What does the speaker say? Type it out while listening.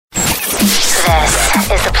This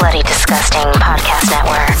is the Bloody Disgusting Podcast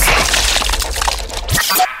Network.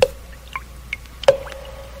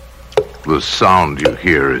 The sound you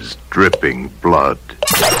hear is dripping blood.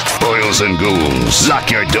 Boils and ghouls,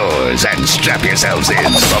 lock your doors and strap yourselves in.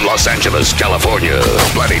 From Los Angeles, California,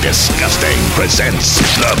 Bloody Disgusting presents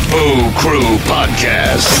the Boo Crew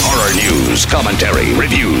Podcast. Horror news, commentary,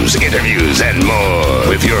 reviews, interviews, and more.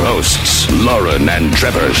 With your hosts, Lauren and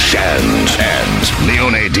Trevor Shand and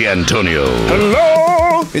Leone D'Antonio. Hello!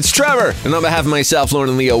 It's Trevor. And on behalf of myself, Lauren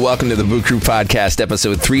and Leo, welcome to the Boo Crew Podcast,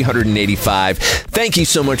 episode 385. Thank you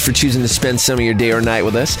so much for choosing to spend some of your day or night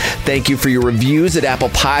with us. Thank you for your reviews at Apple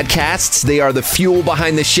Podcasts. They are the fuel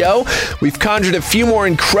behind the show. We've conjured a few more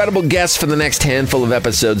incredible guests for the next handful of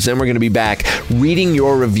episodes. Then we're going to be back reading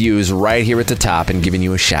your reviews right here at the top and giving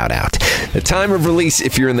you a shout out. The time of release,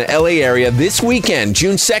 if you're in the LA area, this weekend,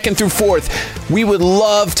 June 2nd through 4th, we would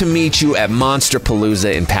love to meet you at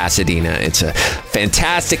Monsterpalooza in Pasadena. It's a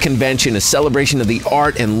fantastic convention, a celebration of the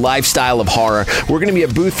art and lifestyle of horror. We're going to be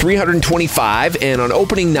at booth 325, and on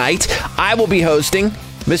opening night, I will be hosting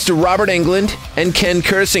Mr. Robert Englund and Ken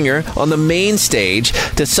Kersinger on the main stage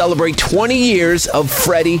to celebrate 20 years of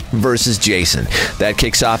Freddy vs. Jason. That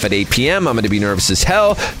kicks off at 8 p.m. I'm going to be nervous as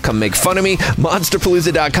hell. Come make fun of me.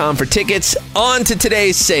 Monsterpalooza.com for tickets. On to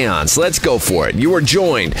today's seance. Let's go for it. You are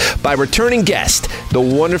joined by returning guest, the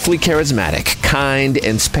wonderfully charismatic, kind,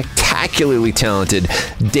 and spectacularly talented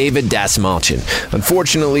David Dastmalchian.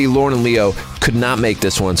 Unfortunately, Lauren and Leo could not make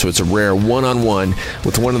this one, so it's a rare one-on-one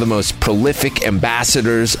with one of the most prolific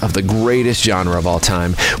ambassadors of the greatest genre of all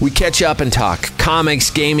time. We catch up and talk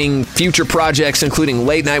comics, gaming, future projects, including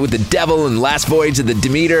Late Night with the Devil and Last Voyage of the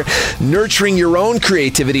Demeter, nurturing your own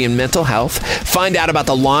creativity and mental health, find out about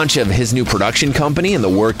the launch of his new production company and the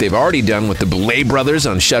work they've already done with the Boulet brothers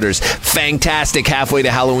on Shudder's fantastic Halfway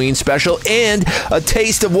to Halloween special, and a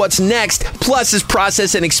taste of what's next, plus his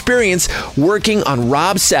process and experience working on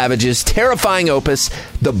Rob Savage's terrifying opus,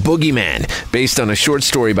 The Boogeyman, based on a short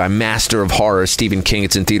story by master of horror Stephen King.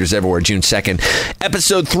 It's in theaters everywhere, June 2nd.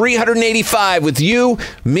 Episode 385 with you,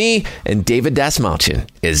 me, and David Dastmalchian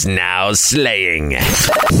is now slaying.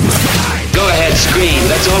 Go ahead, scream.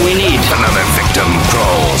 That's all we need. Another victim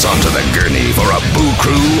crawls onto the gurney for a Boo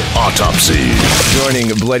Crew autopsy. Joining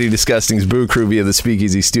Bloody Disgusting's Boo Crew via the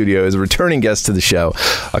Speakeasy Studio is a returning guest to the show,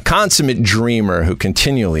 a consummate dreamer who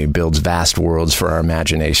continually builds vast worlds for our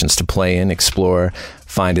imaginations to play in, explore,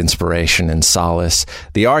 find inspiration and solace.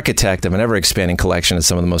 The architect of an ever-expanding collection of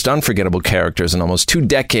some of the most unforgettable characters in almost 2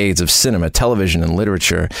 decades of cinema, television, and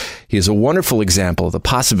literature, he is a wonderful example of the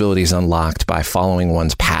possibilities unlocked by following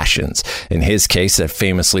one's passions. In his case, that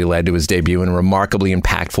famously led to his debut in a remarkably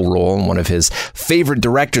impactful role in one of his favorite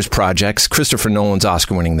director's projects, Christopher Nolan's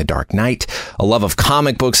Oscar-winning The Dark Knight, a love of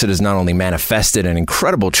comic books that has not only manifested an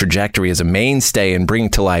incredible trajectory as a mainstay in bringing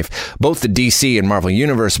to life both the DC and Marvel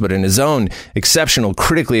universe, but in his own exceptional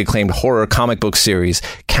critically acclaimed horror comic book series,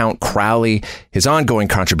 Count Crowley. His ongoing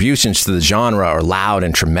contributions to the genre are loud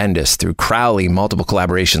and tremendous. Through Crowley, multiple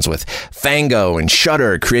collaborations with Fango and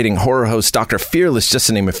Shudder, creating horror host Dr. Fearless, just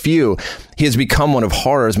to name a few, he has become one of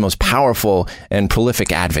horror's most powerful and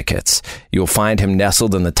prolific advocates. You'll find him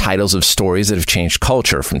nestled in the titles of stories that have changed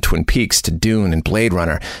culture, from Twin Peaks to Dune and Blade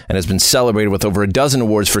Runner, and has been celebrated with over a dozen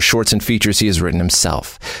awards for shorts and features he has written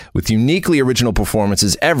himself. With uniquely original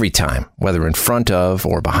performances every time, whether in front of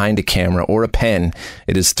or behind a camera or a pen,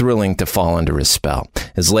 it is thrilling to fall under his spell.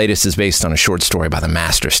 His latest is based on a short story by the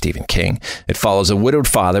master Stephen King. It follows a widowed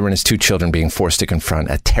father and his 2 children being forced to confront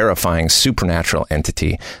a terrifying supernatural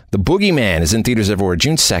entity. The Boogeyman is in theaters everywhere,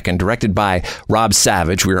 June 2nd, directed by Rob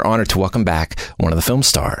Savage. We are honored to welcome back one of the film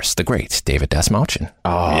stars, the great David Dastmalchian.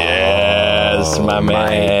 Oh, yes, my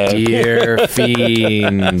man. My dear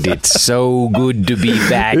fiend. It's so good to be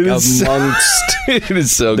back amongst it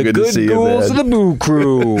is so the good good to see you, ghouls man. of the Boo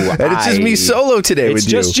Crew. And it's just me solo today with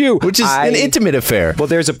you. It's just you. Which is an intimate affair. Well,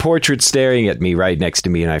 there's a portrait staring at me right next to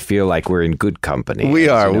me, and I feel like we're in good company. We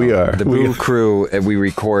are. The Boo Crew, we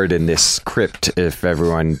record in this crypt, if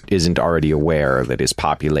everyone isn't already aware, that is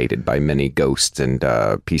populated by many ghosts and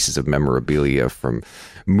pieces of memorabilia from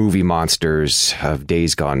movie monsters of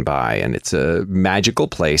days gone by, and it's a magical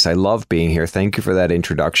place. I love being here. Thank you for that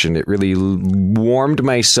introduction. It really warmed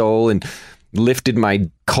my soul and lifted my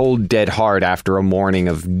cold, dead heart after a morning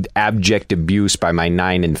of abject abuse by my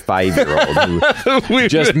 9 and 5-year-old who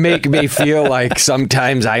just make me feel like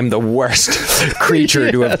sometimes I'm the worst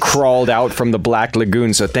creature to have crawled out from the Black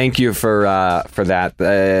Lagoon. So thank you for that.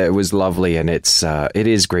 It was lovely, and it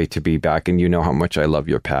is great to be back. And you know how much I love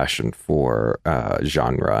your passion for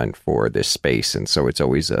genre and for this space, and so it's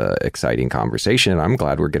always an exciting conversation. And I'm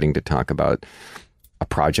glad we're getting to talk about a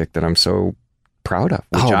project that I'm so proud of.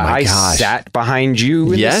 Which Oh, my I gosh. sat behind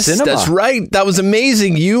you in Yes, the cinema. that's right. That was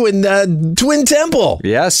amazing. You and Twin Temple.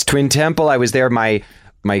 Yes, Twin Temple. I was there.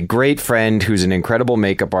 My great friend, who's an incredible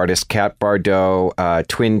makeup artist, Kat Bardot,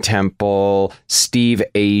 Twin Temple, Steve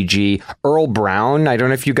Agee, Earl Brown. I don't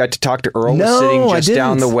know if you got to talk to Earl. No, Was sitting just I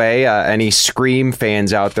down didn't. the way. Any Scream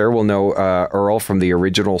fans out there will know Earl from the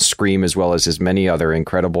original Scream, as well as his many other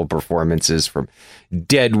incredible performances from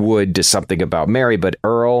Deadwood to Something About Mary. But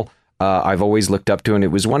Earl, I've always looked up to, and it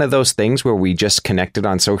was one of those things where we just connected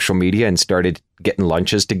on social media and started getting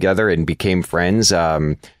lunches together and became friends.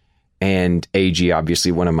 And AG,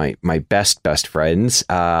 obviously one of my best friends,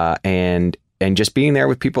 and just being there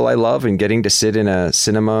with people I love and getting to sit in a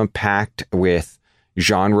cinema packed with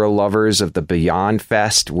genre lovers of the Beyond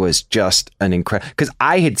Fest was just an incredible, because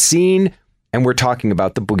I had seen, and we're talking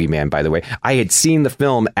about the Boogeyman, by the way, I had seen the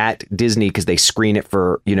film at Disney because they screen it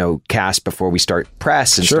for, cast before we start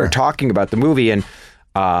press and start talking about the movie. And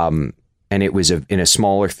it was in a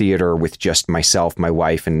smaller theater with just myself, my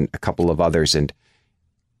wife, and a couple of others. And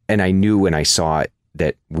I knew when I saw it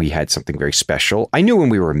that we had something very special. I knew when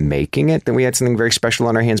we were making it that we had something very special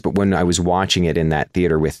on our hands. But when I was watching it in that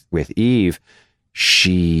theater with Eve,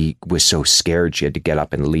 she was so scared she had to get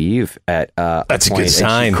up and leave at That's a point. good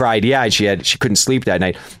sign. And she cried. Yeah, she couldn't sleep that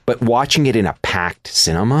night. But watching it in a packed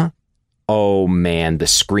cinema, oh man, the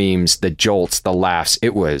screams, the jolts, the laughs,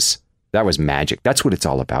 that was magic. That's what it's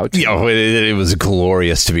all about. It was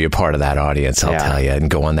glorious to be a part of that audience, I'll tell you, and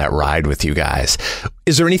go on that ride with you guys.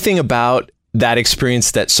 Is there anything about that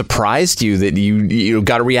experience that surprised you, that you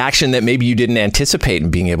got a reaction that maybe you didn't anticipate,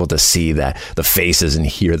 and being able to see the faces and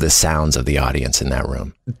hear the sounds of the audience in that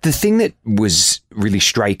room? The thing that was really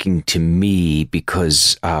striking to me,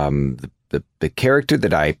 because the character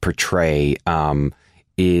that I portray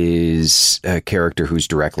is a character who's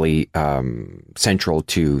directly central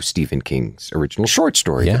to Stephen King's original short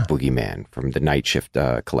story, The Boogeyman, from the Night Shift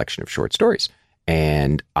collection of short stories.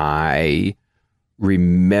 And I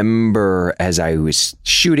remember, as I was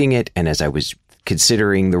shooting it and as I was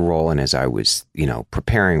considering the role and as I was,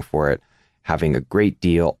 preparing for it, having a great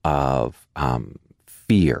deal of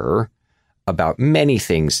fear about many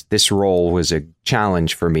things. This role was a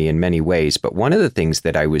challenge for me in many ways, but one of the things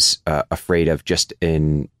that I was afraid of, just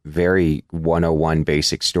in very 101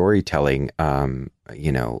 basic storytelling,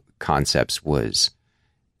 concepts, was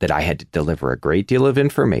that I had to deliver a great deal of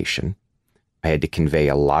information. I had to convey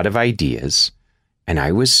a lot of ideas, and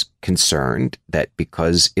I was concerned that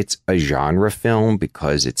because it's a genre film,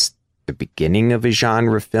 because it's the beginning of a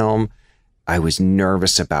genre film, I was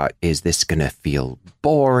nervous about, is this going to feel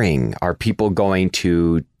boring? Are people going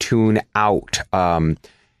to tune out?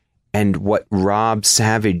 And what Rob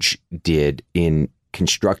Savage did in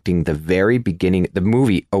constructing the very beginning, the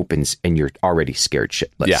movie opens and you're already scared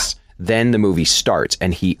shitless. Yeah. Then the movie starts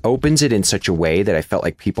and he opens it in such a way that I felt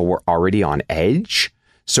like people were already on edge.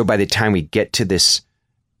 So by the time we get to this,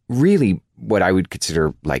 really what I would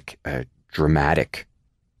consider like a dramatic,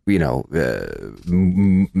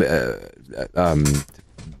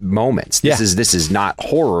 moments. This is not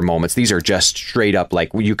horror moments. These are just straight up, like,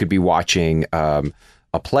 you could be watching a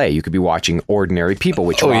play. You could be watching Ordinary People,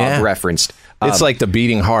 which Rob referenced. It's like the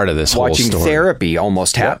beating heart of this whole watching story. therapy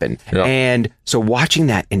almost happened. Yeah. And so watching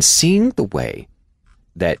that and seeing the way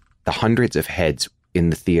that the hundreds of heads in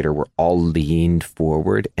the theater were all leaned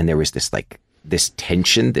forward, and there was this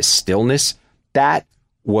tension, this stillness, that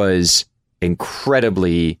was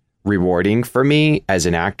incredibly rewarding for me as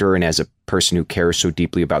an actor and as a person who cares so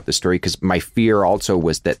deeply about the story. Because my fear also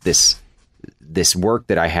was that this work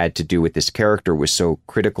that I had to do with this character was so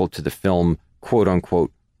critical to the film, quote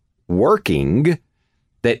unquote, working,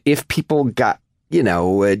 that if people got,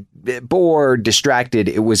 bored, distracted,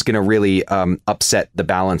 it was going to really upset the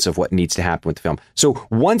balance of what needs to happen with the film. So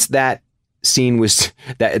once that scene was,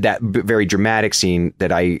 that very dramatic scene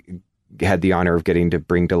that I had the honor of getting to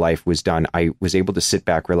bring to life was done, I was able to sit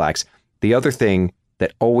back, relax. The other thing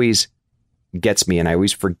that always gets me and I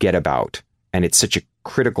always forget about, and it's such a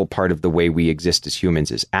critical part of the way we exist as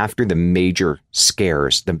humans, is after the major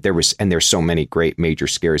scares, there's so many great major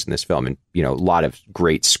scares in this film, and a lot of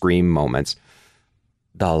great scream moments,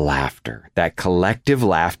 the laughter, that collective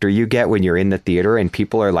laughter you get when you're in the theater and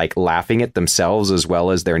people are like laughing at themselves as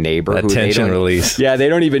well as their neighbor. That tension release. Yeah, they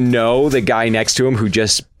don't even know the guy next to him who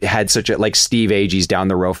just had such a, like Steve Agee's down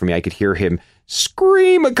the row from me. I could hear him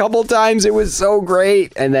scream a couple times. It was so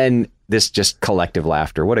great. And then this just collective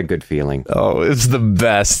laughter. What a good feeling. Oh, it's the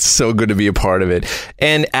best. So good to be a part of it.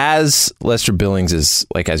 And as Lester Billings is,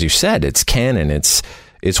 like, as you said, it's canon. It's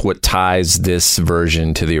it's what ties this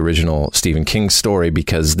version to the original Stephen King story,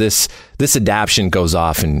 because this adaptation goes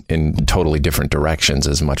off in totally different directions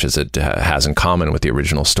as much as it has in common with the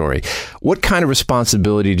original story. What kind of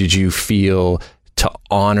responsibility did you feel to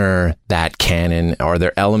honor that canon? Are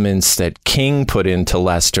there elements that King put into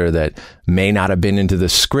Lester that may not have been into the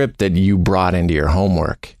script that you brought into your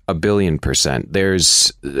homework? 1,000,000,000%.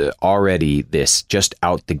 There's already this just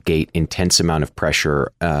out the gate intense amount of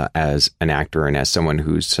pressure as an actor and as someone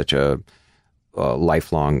who's such a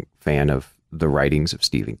lifelong fan of the writings of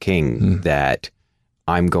Stephen King that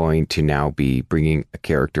I'm going to now be bringing a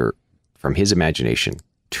character from his imagination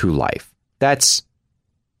to life. That's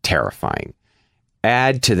terrifying.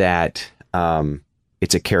 Add to that,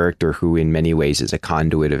 it's a character who in many ways is a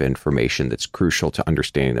conduit of information that's crucial to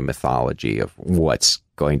understanding the mythology of what's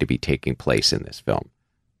going to be taking place in this film.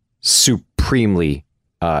 Supremely,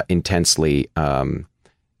 intensely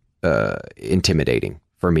intimidating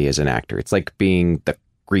for me as an actor. It's like being the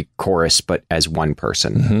Greek chorus, but as one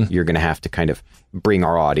person. You're going to have to kind of bring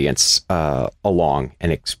our audience along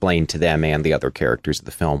and explain to them and the other characters of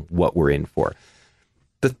the film what we're in for.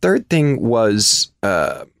 The third thing was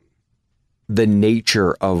the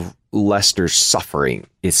nature of Lester's suffering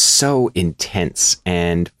is so intense.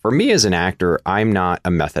 And for me as an actor, I'm not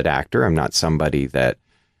a method actor. I'm not somebody that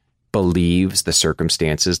believes the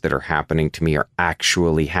circumstances that are happening to me are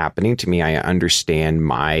actually happening to me. I understand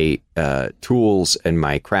my tools and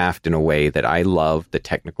my craft in a way that I love the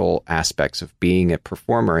technical aspects of being a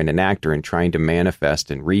performer and an actor and trying to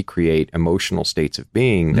manifest and recreate emotional states of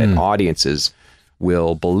being that audiences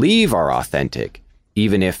will believe are authentic,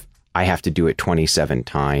 even if I have to do it 27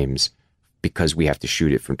 times because we have to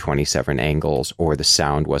shoot it from 27 angles, or the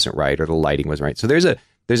sound wasn't right, or the lighting wasn't right. So there's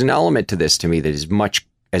an element to this to me that is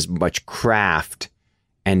as much craft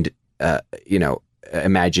and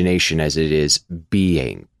imagination as it is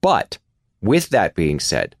being. But with that being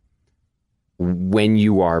said, when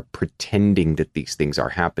you are pretending that these things are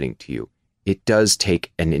happening to you, it does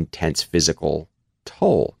take an intense physical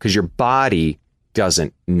toll because your body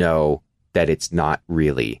doesn't know that it's not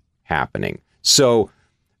really happening. So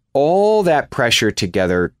all that pressure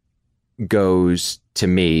together goes to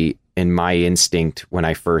me, and my instinct when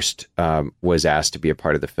I first was asked to be a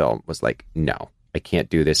part of the film was like, no, I can't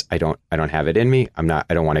do this. I don't have it in me. I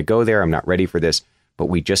don't want to go there. I'm not ready for this. But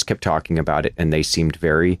we just kept talking about it, and they seemed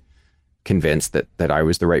very convinced that I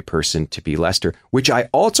was the right person to be Lester, which I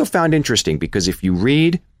also found interesting because if you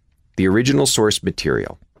read the original source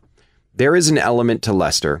material, there is an element to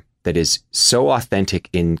Lester that is so authentic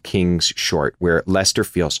in King's short, where Lester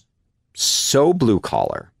feels so blue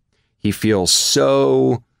collar. He feels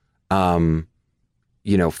so, from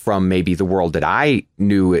maybe the world that I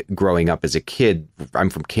knew it growing up as a kid. I'm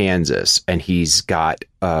from Kansas, and he's got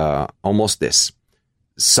almost this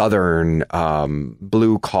southern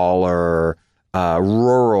blue collar,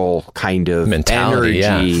 rural kind of mentality,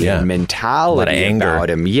 energy and mentality about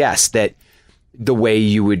him. Yes, that the way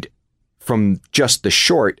you would, from just the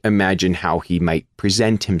short, imagine how he might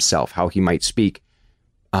present himself, how he might speak,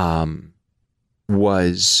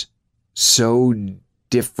 was so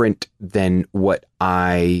different than what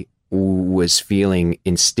I was feeling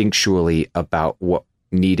instinctually about what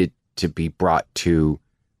needed to be brought to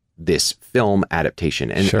this film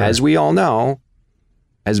adaptation. And as we all know,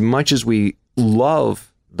 as much as we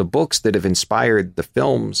love the books that have inspired the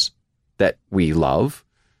films that we love,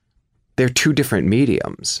 they're two different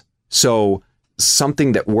mediums. So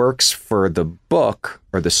something that works for the book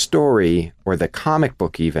or the story or the comic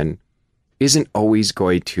book even isn't always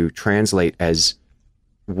going to translate as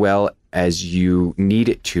well as you need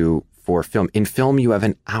it to for film. In film, you have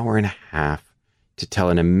an hour and a half to tell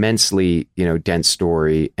an immensely, dense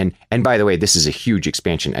story. And by the way, this is a huge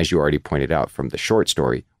expansion, as you already pointed out, from the short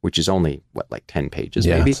story, which is only, 10 pages,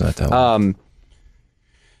 maybe? It's not that long.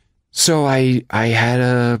 So I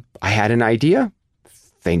had an idea.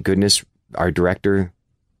 Thank goodness our director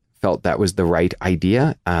felt that was the right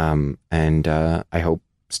idea. And I hope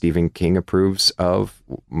Stephen King approves of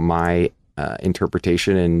my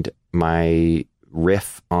interpretation and my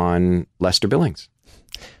riff on Lester Billings.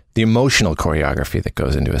 The emotional choreography that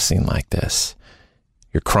goes into a scene like this.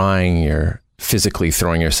 You're crying, you're physically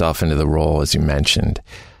throwing yourself into the role, as you mentioned.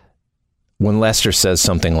 When Lester says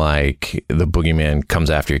something like, the boogeyman comes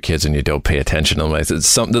after your kids and you don't pay attention to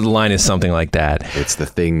them, the line is something like that. It's the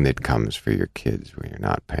thing that comes for your kids when you're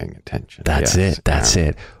not paying attention. That's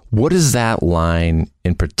it. What does that line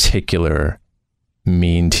in particular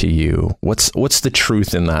mean to you? What's the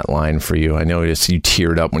truth in that line for you? I noticed you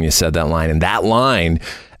teared up when you said that line, and that line,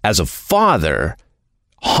 as a father,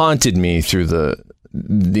 haunted me through the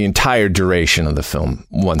the entire duration of the film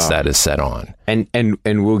once that is set on. And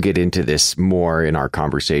we'll get into this more in our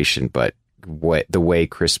conversation, but the way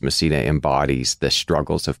Chris Messina embodies the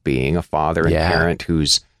struggles of being a father and parent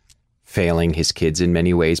who's failing his kids in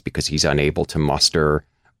many ways because he's unable to muster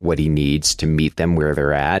what he needs to meet them where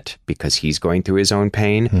they're at because he's going through his own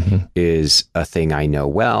pain is a thing I know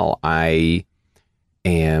well. I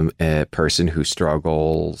am a person who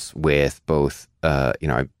struggles with both,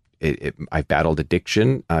 I've battled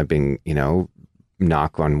addiction. I've been,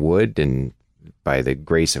 knock on wood, and by the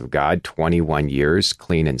grace of God, 21 years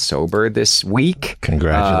clean and sober this week.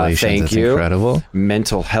 Congratulations. Thank That's you. Incredible.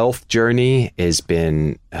 Mental health journey has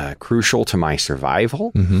been crucial to my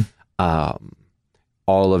survival.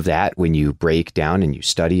 All of that, when you break down and you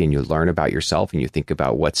study and you learn about yourself and you think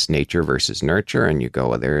about what's nature versus nurture, and you go,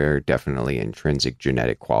 well, there are definitely intrinsic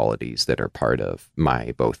genetic qualities that are part of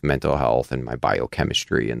my both mental health and my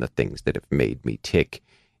biochemistry and the things that have made me tick.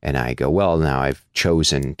 And I go, well, now I've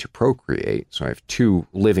chosen to procreate. So I have two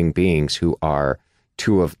living beings who are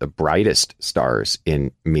two of the brightest stars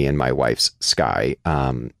in me and my wife's sky.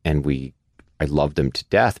 And I love them to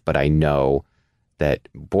death, but I know that,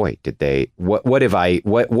 boy, did they, what have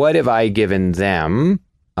I given them?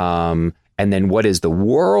 And then what is the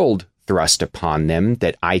world thrust upon them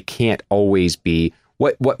that I can't always be?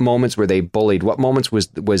 What moments were they bullied? What moments was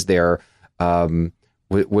their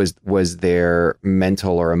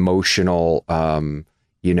mental or emotional,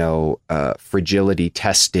 fragility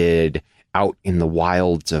tested out in the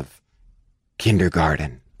wilds of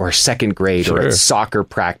kindergarten or second grade or at soccer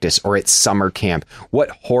practice or at summer camp? What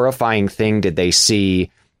horrifying thing did they see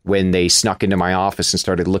when they snuck into my office and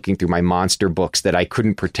started looking through my monster books that I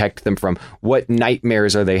couldn't protect them from? What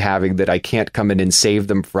nightmares are they having that I can't come in and save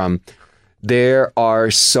them from? There are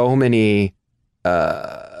so many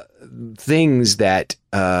things that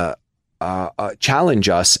challenge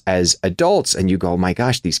us as adults, and you go, oh my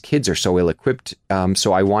gosh, these kids are so ill-equipped.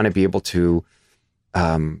 So I want to be able to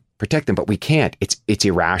protect them, but we can't. It's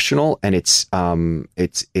irrational, and it's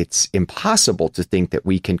impossible to think that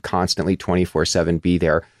we can constantly 24/7 be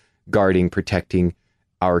there guarding, protecting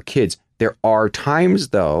our kids. There are times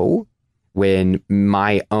though when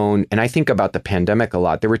my own, and I think about the pandemic a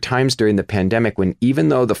lot. There were times during the pandemic when, even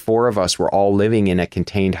though the four of us were all living in a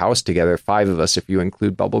contained house together, five of us, if you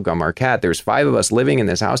include Bubblegum, our cat, there's five of us living in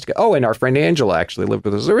this house together. Oh, and our friend Angela actually lived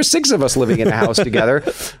with us. There were six of us living in a house together.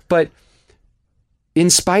 But in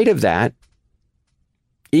spite of that,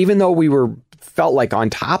 even though we felt like on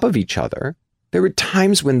top of each other, there were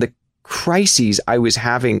times when the crises I was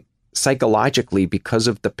having psychologically because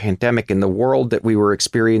of the pandemic and the world that we were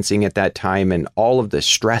experiencing at that time and all of the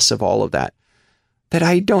stress of all of that, that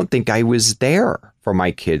I don't think I was there for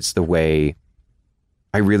my kids the way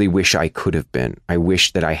I really wish I could have been. I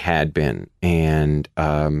wish that I had been. And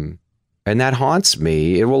that haunts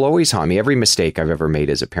me. It will always haunt me. Every mistake I've ever made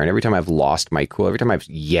as a parent, every time I've lost my cool, every time I've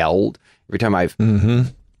yelled, every time I've,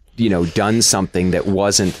 done something that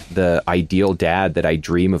wasn't the ideal dad that I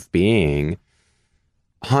dream of being,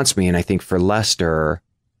 haunts me. And I think for Lester,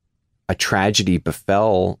 a tragedy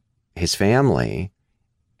befell his family,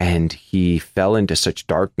 and he fell into such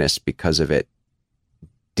darkness because of it,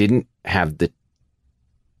 didn't have the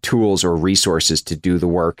tools or resources to do the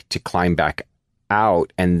work to climb back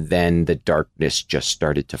out, and then the darkness just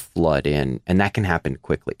started to flood in, and that can happen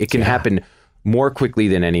quickly. It can happen more quickly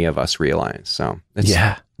than any of us realize. So it's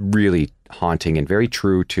really haunting and very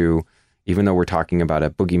true to, even though we're talking about a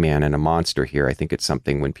boogeyman and a monster here, I think it's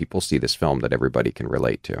something when people see this film that everybody can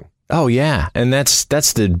relate to. Oh yeah, and that's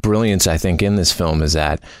the brilliance I think in this film, is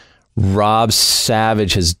that Rob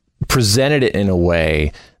Savage has presented it in a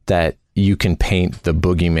way that you can paint the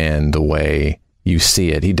boogeyman the way you see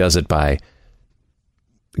it. He does it by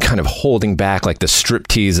kind of holding back like the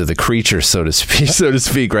striptease of the creature, so to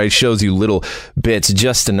speak, right? Shows you little bits,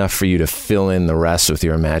 just enough for you to fill in the rest with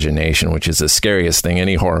your imagination, which is the scariest thing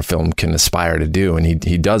any horror film can aspire to do. And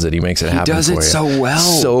he does it. He makes it happen. He does it so well.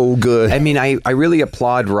 So good. I mean, I really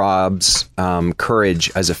applaud Rob's courage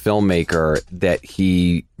as a filmmaker, that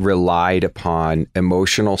he relied upon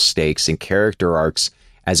emotional stakes and character arcs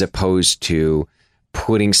as opposed to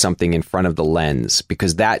putting something in front of the lens,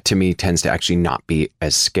 because that to me tends to actually not be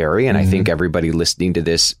as scary. And I think everybody listening to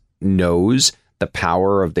this knows the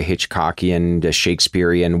power of the Hitchcockian, the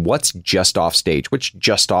Shakespearean, what's just off stage, what's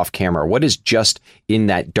just off camera, what is just in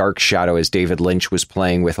that dark shadow, as David Lynch was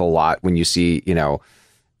playing with a lot when you see,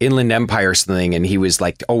 Inland Empire thing, and he was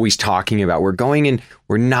like always talking about, we're going in,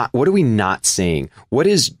 we're not, what are we not seeing? What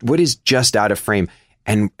is just out of frame?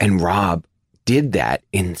 And Rob did that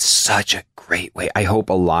in such a great way. I hope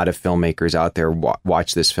a lot of filmmakers out there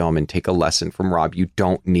watch this film and take a lesson from Rob. You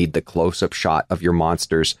don't need the close-up shot of your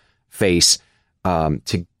monster's face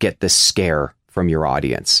to get the scare from your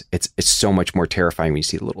audience. It's so much more terrifying when you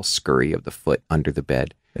see the little scurry of the foot under the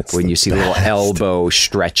bed. When you see the little elbow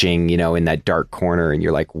stretching, in that dark corner, and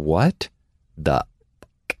you're like, what the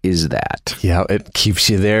is that? Yeah, it keeps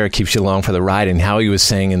you there. It keeps you along for the ride. And Howie was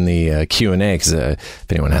saying in the Q&A, because if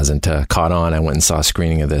anyone hasn't caught on, I went and saw a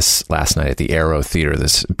screening of this last night at the Aero Theater,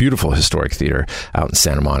 this beautiful historic theater out in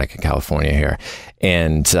Santa Monica, California here.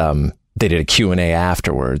 And they did a Q&A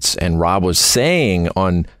afterwards. And Rob was saying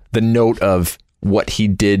on the note of what he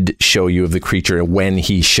did show you of the creature when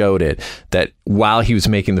he showed it, that while he was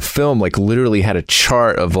making the film, like literally had a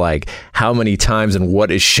chart of like how many times and what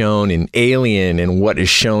is shown in Alien and what is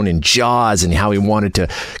shown in Jaws, and how he wanted to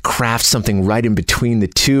craft something right in between the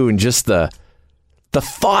two. And just the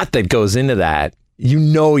thought that goes into that,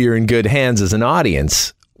 you're in good hands as an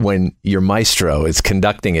audience when your maestro is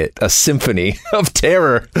conducting it, a symphony of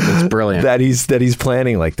terror. It's brilliant that he's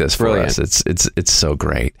planning like this for us. It's so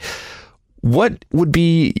great. What would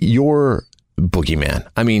be your boogeyman?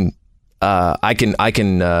 I mean, I can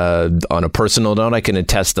on a personal note, I can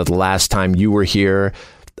attest that the last time you were here,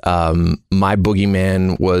 my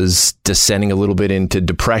boogeyman was descending a little bit into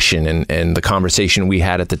depression, and the conversation we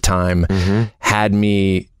had at the time had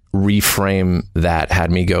me reframe that, had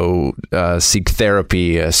me go seek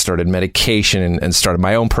therapy, started medication, and started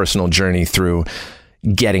my own personal journey through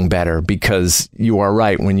getting better. Because you are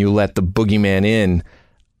right, when you let the boogeyman in,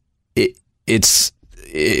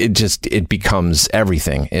 it becomes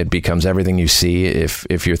everything. It becomes everything you see.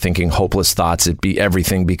 If you're thinking hopeless thoughts,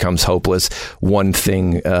 everything becomes hopeless. One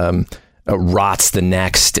thing rots the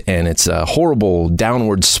next, and it's a horrible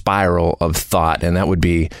downward spiral of thought. And that would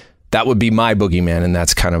be my boogeyman, and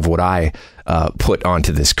that's kind of what I put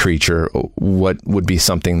onto this creature. What would be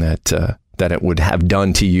something that it would have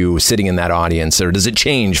done to you sitting in that audience, or does it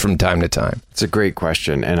change from time to time? It's a great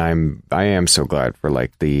question, and I am so glad for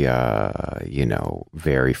like the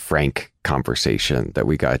very frank conversation that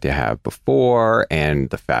we got to have before, and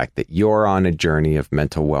the fact that you're on a journey of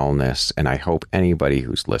mental wellness. And I hope anybody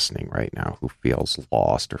who's listening right now who feels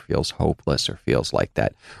lost or feels hopeless or feels like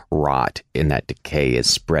that rot in that decay is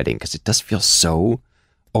spreading, because it does feel so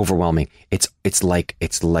overwhelming. It's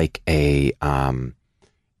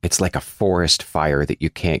like a forest fire that you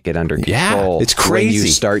can't get under control. Yeah, it's crazy. When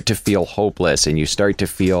you start to feel hopeless and you start to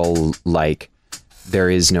feel like there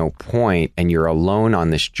is no point and you're alone on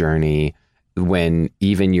this journey, when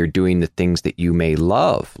even you're doing the things that you may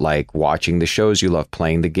love, like watching the shows you love,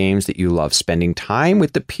 playing the games that you love, spending time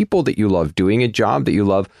with the people that you love, doing a job that you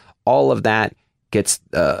love, all of that gets,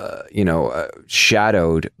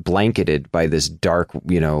 shadowed, blanketed by this dark,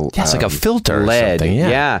 it's like a filter lead. Or something.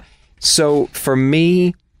 Yeah. So for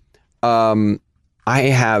me, I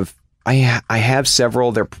have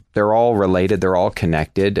several. They're all related. They're all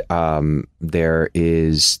connected. There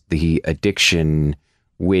is the addiction,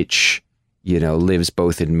 which lives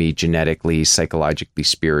both in me genetically, psychologically,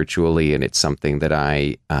 spiritually, and it's something that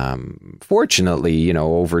I, fortunately,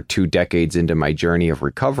 over 2 decades into my journey of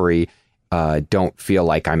recovery, don't feel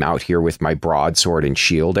like I'm out here with my broadsword and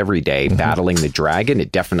shield every day battling the dragon.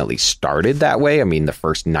 It definitely started that way. I mean, the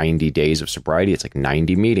first 90 days of sobriety, it's like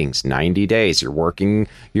 90 meetings, 90 days. You're working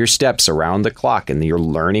your steps around the clock, and you're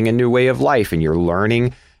learning a new way of life, and you're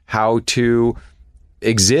learning how to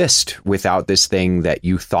exist without this thing that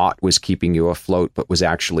you thought was keeping you afloat, but was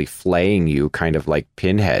actually flaying you, kind of like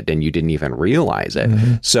Pinhead, and you didn't even realize it.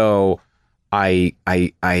 So I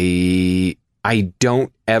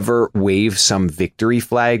don't ever wave some victory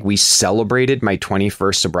flag. We celebrated my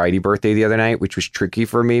 21st sobriety birthday the other night, which was tricky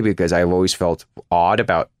for me because I've always felt odd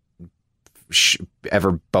about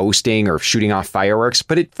ever boasting or shooting off fireworks,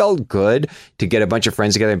 but it felt good to get a bunch of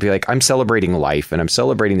friends together and be like, I'm celebrating life and I'm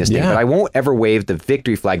celebrating this thing, but I won't ever wave the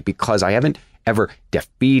victory flag because I haven't ever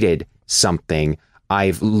defeated something.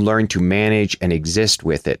 I've learned to manage and exist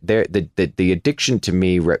with it. The addiction to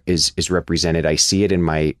me is represented. I see it in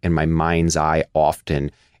my mind's eye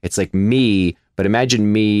often. It's like me, but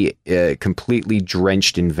imagine me completely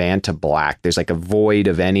drenched in Vanta black. There's like a void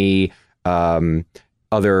of any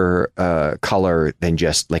other color than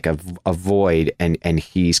just like a void, and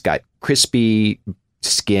he's got crispy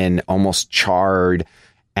skin, almost charred,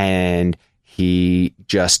 and he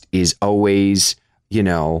just is always,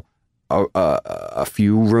 a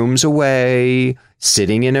few rooms away,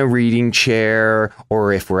 sitting in a reading chair,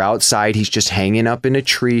 or if we're outside, he's just hanging up in a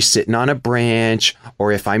tree, sitting on a branch,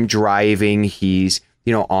 or if I'm driving, he's,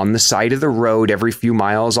 on the side of the road. Every few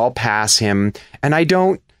miles I'll pass him, and I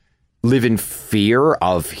don't live in fear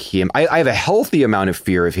of him. I have a healthy amount of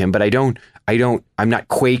fear of him, but I'm not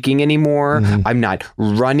quaking anymore. Mm-hmm. I'm not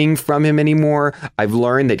running from him anymore. I've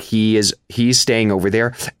learned that he's staying over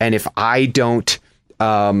there. And if I don't,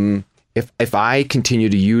 if I continue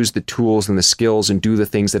to use the tools and the skills and do the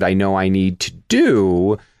things that I know I need to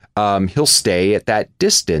do, he'll stay at that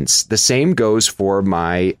distance. The same goes for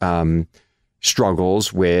my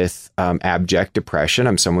struggles with abject depression.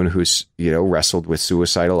 I'm someone who's, wrestled with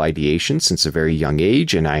suicidal ideation since a very young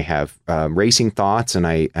age, and I have racing thoughts, and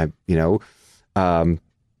I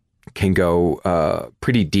can go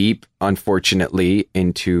pretty deep, unfortunately,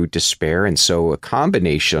 into despair. And so a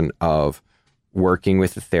combination of working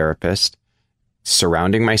with a therapist,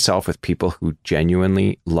 surrounding myself with people who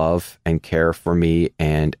genuinely love and care for me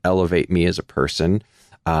and elevate me as a person,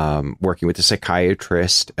 working with a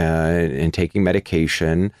psychiatrist and taking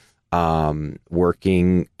medication,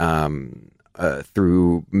 working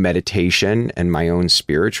through meditation and my own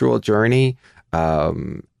spiritual journey.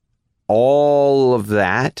 All of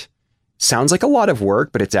that sounds like a lot of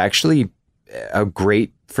work, but it's actually a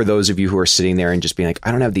great for those of you who are sitting there and just being like,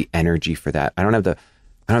 I don't have the energy for that. I don't have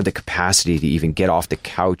the capacity to even get off the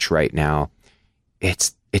couch right now.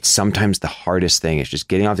 It's sometimes the hardest thing. It's just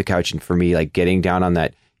getting off the couch. And for me, like getting down on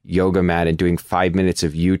that yoga mat and doing 5 minutes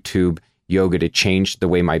of YouTube yoga to change the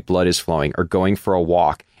way my blood is flowing, or going for a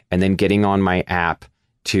walk and then getting on my app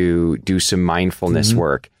to do some mindfulness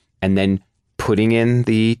work, and then putting in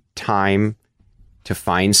the time to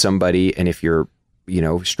find somebody. And if you're,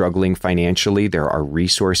 struggling financially, there are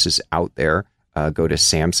resources out there. Go to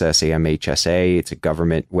SAMHSA, SAMHSA. It's a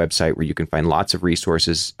government website where you can find lots of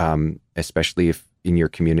resources, especially if in your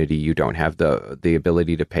community you don't have the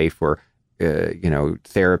ability to pay for,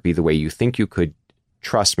 therapy the way you think you could.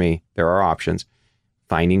 Trust me, there are options.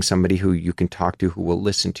 Finding somebody who you can talk to, who will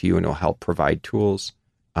listen to you and will help provide tools.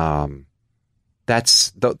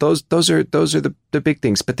 Those are the big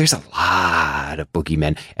things. But there's a lot of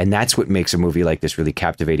boogeymen, and that's what makes a movie like this really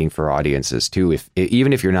captivating for audiences too.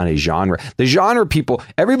 Even if you're not the genre people,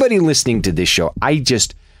 everybody listening to this show, I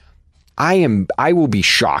will be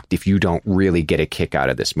shocked if you don't really get a kick out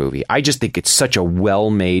of this movie. I just think it's such a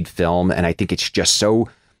well-made film, and I think it's just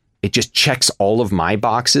it just checks all of my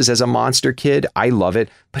boxes as a monster kid. I love it.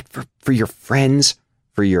 But for your friends,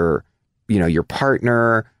 for your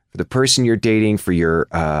partner, for the person you're dating, for your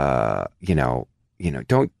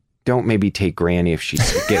don't maybe take Granny if she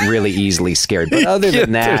get really easily scared. But other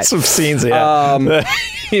than that, there's some scenes. Yeah,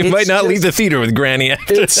 you might not leave the theater with Granny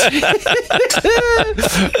after.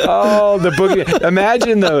 Oh, the boogie!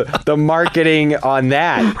 Imagine the marketing on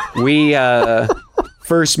that. We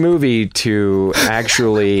first movie to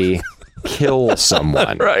actually kill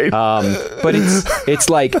someone, right? But it's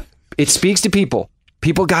like it speaks to people.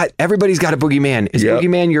 Everybody's got a boogeyman. Is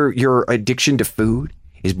boogeyman your addiction to food?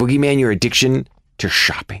 Is boogeyman your addiction to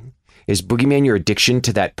shopping? Is boogeyman your addiction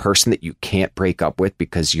to that person that you can't break up with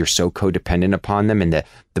because you're so codependent upon them, and the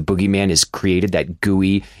boogeyman has created that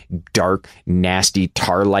gooey, dark, nasty,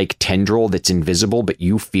 tar-like tendril that's invisible, but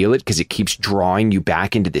you feel it because it keeps drawing you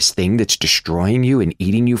back into this thing that's destroying you and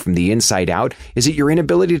eating you from the inside out? Is it your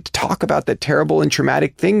inability to talk about that terrible and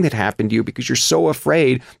traumatic thing that happened to you because you're so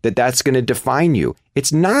afraid that that's going to define you?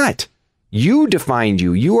 It's not. You defined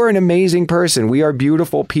you. You are an amazing person. We are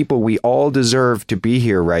beautiful people. We all deserve to be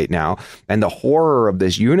here right now. And the horror of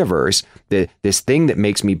this universe, this thing that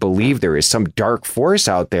makes me believe there is some dark force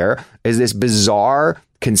out there, is this bizarre,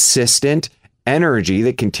 consistent energy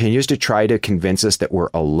that continues to try to convince us that we're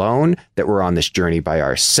alone, that we're on this journey by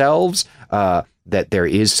ourselves, that there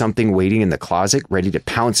is something waiting in the closet ready to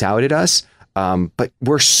pounce out at us. But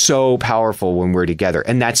we're so powerful when we're together.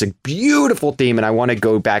 And that's a beautiful theme. And I want to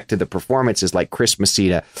go back to the performances like Chris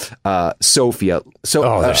Messina, Sophia.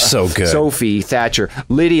 They're so good. Sophie, Thatcher,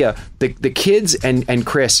 Lydia, the kids and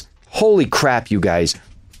Chris. Holy crap, you guys.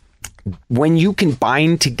 When you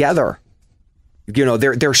combine together,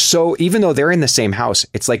 they're so, even though they're in the same house,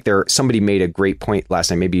 it's like somebody made a great point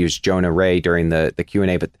last night. Maybe it was Jonah Ray during the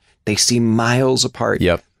Q&A, but they seem miles apart.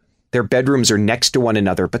 Yep. Their bedrooms are next to one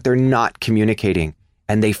another, but they're not communicating,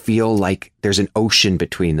 and they feel like there's an ocean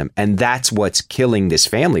between them. And that's what's killing this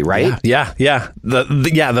family, right? Yeah.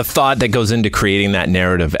 The thought that goes into creating that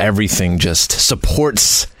narrative, everything just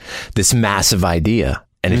supports this massive idea,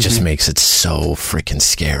 and it just makes it so freaking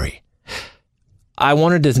scary. I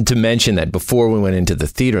wanted to mention that before we went into the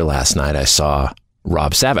theater last night, I saw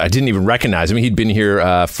Rob Savage. I didn't even recognize him. He'd been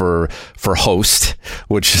here for Host,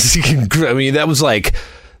 which is, that was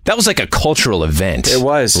like a cultural event. It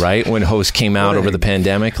was. Right? When Host came out over the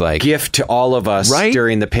pandemic. Like gift to all of us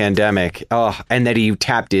during the pandemic. Oh, and that he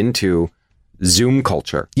tapped into Zoom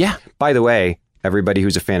culture. Yeah. By the way, everybody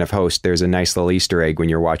who's a fan of Host, there's a nice little Easter egg when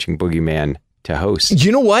you're watching Boogeyman to Host.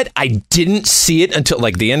 You know what? I didn't see it until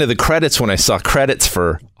like the end of the credits when I saw credits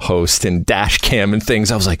for Host and dash cam and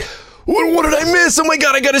things. I was like, what did I miss? Oh my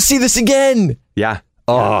God, I got to see this again. Yeah.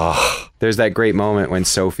 Oh. There's that great moment when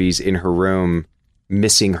Sophie's in her room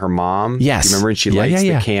missing her mom. Yes. You remember when she lights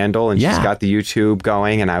the candle and she's got the YouTube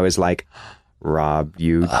going, and I was like, Rob,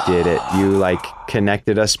 you did it. You like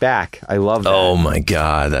connected us back. I love that. Oh my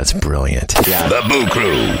God, that's brilliant. Yeah. The Boo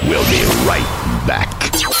Crew will be right back.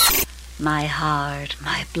 My heart,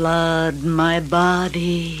 my blood, my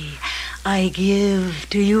body, I give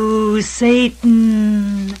to you,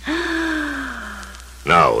 Satan.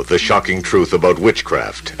 Now, the shocking truth about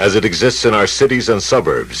witchcraft, as it exists in our cities and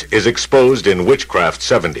suburbs, is exposed in Witchcraft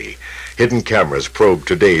 70. Hidden cameras probe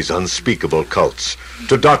today's unspeakable cults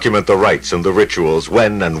to document the rites and the rituals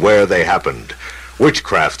when and where they happened.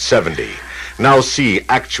 Witchcraft 70. Now see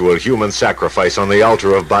actual human sacrifice on the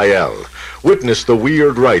altar of Baal. Witness the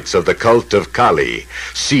weird rites of the cult of Kali.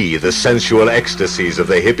 See the sensual ecstasies of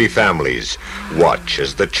the hippie families. Watch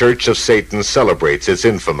as the Church of Satan celebrates its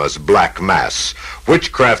infamous Black Mass.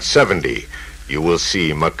 Witchcraft 70. You will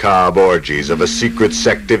see macabre orgies of a secret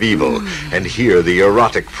sect of evil and hear the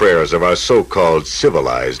erotic prayers of our so-called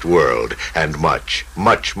civilized world, and much,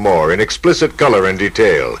 much more in explicit color and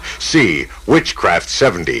detail. See Witchcraft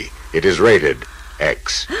 70. It is rated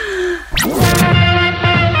X.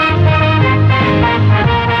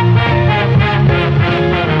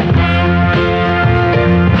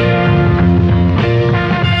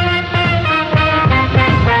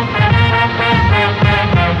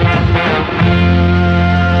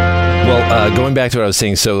 Going back to what I was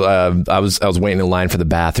saying, so I was waiting in line for the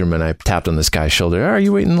bathroom, and I tapped on this guy's shoulder. Are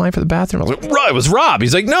you waiting in line for the bathroom? I was like, it was Rob.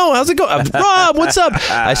 He's like, no, how's it going? Rob, what's up?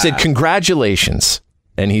 I said, congratulations.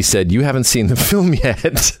 And he said, you haven't seen the film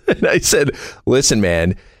yet. And I said, listen,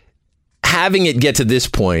 man, having it get to this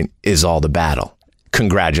point is all the battle.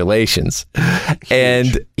 Congratulations. Huge.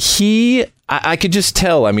 And I could just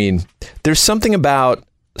tell, I mean, there's something about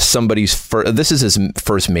somebody's this is his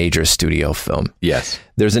first major studio film. Yes.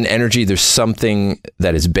 There's an energy, there's something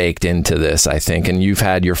that is baked into this, I think. And you've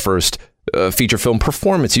had your first feature film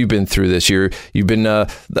performance. You've been through this. You've been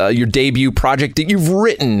your debut project that you've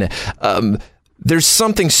written. There's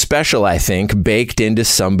something special, I think, baked into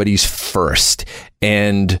somebody's first.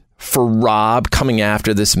 And for Rob coming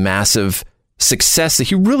after this massive success that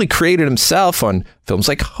he really created himself on films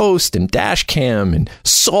like Host and Dashcam and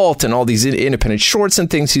Salt and all these independent shorts and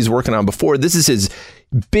things he's working on before. This is his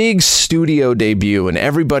big studio debut, and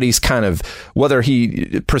everybody's kind of, whether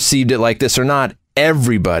he perceived it like this or not,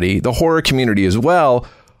 everybody, the horror community as well,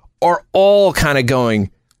 are all kind of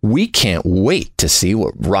going, we can't wait to see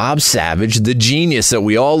what Rob Savage, the genius that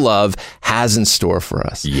we all love, has in store for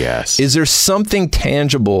us. Yes. Is there something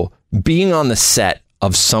tangible being on the set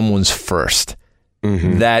of someone's first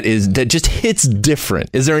that just hits different?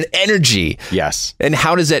 Is there an energy? Yes. And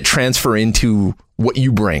how does that transfer into what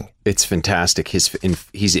you bring? It's fantastic.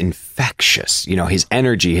 He's infectious. You know, his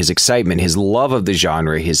energy, his excitement, his love of the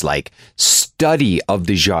genre, his like study of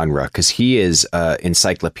the genre, because he is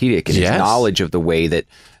encyclopedic in his knowledge of the way that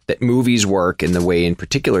movies work and the way in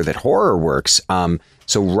particular that horror works.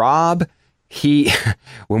 So Rob,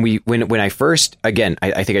 when I first, again,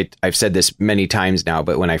 I think I've said this many times now,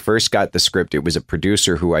 but when I first got the script, it was a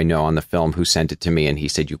producer who I know on the film who sent it to me, and he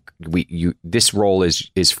said, this role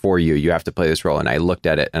is for you. You have to play this role. And I looked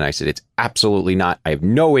at it and I said, it's absolutely not. I have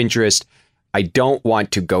no interest. I don't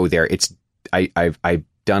want to go there. I've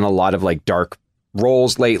done a lot of like dark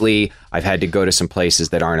roles lately. I've had to go to some places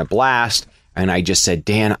that aren't a blast. And I just said,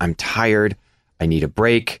 Dan, I'm tired. I need a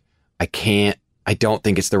break. I don't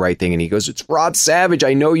think it's the right thing. And he goes, it's Rob Savage.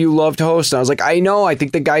 I know you loved Host. And I was like, I know. I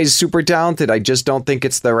think the guy's super talented. I just don't think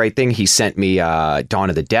it's the right thing. He sent me Dawn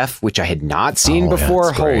of the Deaf, which I had not seen before.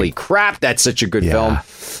 Yeah, Holy crap. That's such a good film.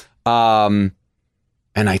 And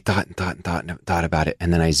I thought about it.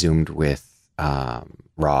 And then I zoomed with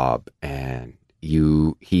Rob, and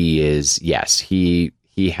he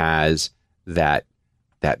has that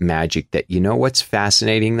magic that, you know what's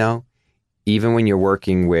fascinating though? Even when you're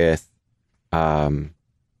working with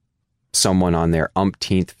someone on their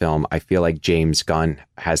umpteenth film, I feel like James Gunn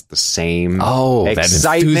has the same excitement,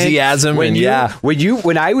 that enthusiasm.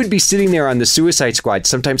 When I would be sitting there on the Suicide Squad,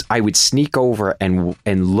 sometimes I would sneak over and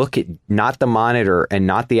look at not the monitor and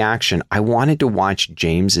not the action. I wanted to watch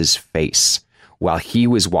James's face while he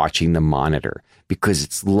was watching the monitor, because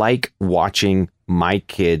it's like watching my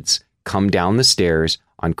kids come down the stairs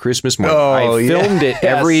on Christmas morning. I filmed it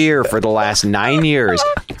every year for the last 9 years.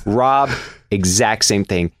 Rob, exact same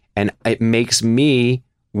thing. And it makes me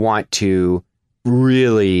want to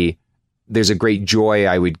really, there's a great joy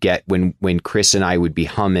I would get when Chris and I would be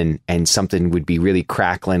humming and something would be really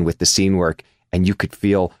crackling with the scene work, and you could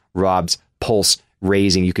feel Rob's pulse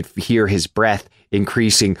raising. You could hear his breath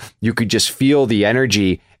increasing. You could just feel the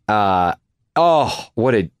energy. Oh,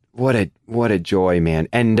 what a joy, man.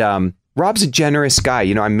 And Rob's a generous guy.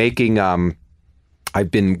 You know, I've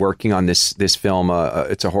been working on this film.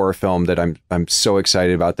 It's a horror film that I'm so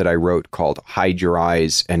excited about that I wrote called Hide Your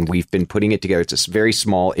Eyes, and we've been putting it together. It's a very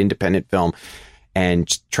small independent film, and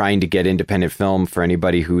trying to get independent film for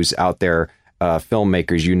anybody who's out there,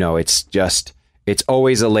 filmmakers, you know, it's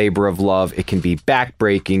always a labor of love. It can be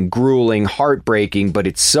backbreaking, grueling, heartbreaking, but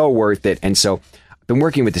it's so worth it. And so I've been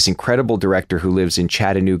working with this incredible director who lives in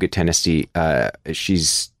Chattanooga, Tennessee.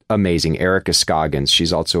 She's amazing, Erica Scoggins.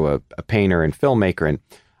 She's also a painter and filmmaker, and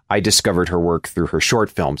I discovered her work through her short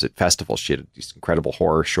films at festivals. She had these incredible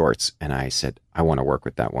horror shorts, and I said, I want to work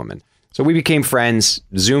with that woman. So we became friends,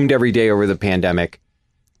 Zoomed every day over the pandemic,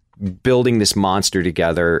 building this monster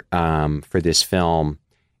together for this film.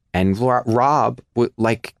 And Rob would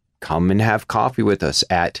come and have coffee with us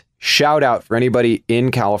at, shout out for anybody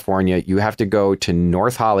in California, you have to go to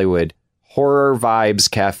North Hollywood Horror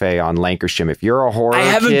Vibes Cafe on Lankershim. If you're a horror I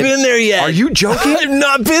haven't kid, been there yet. Are you joking? I've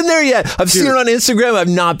not been there yet. I've seen it on Instagram. I've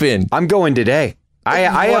not been. I'm going today.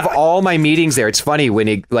 I have all my meetings there. It's funny when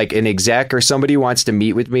an exec or somebody wants to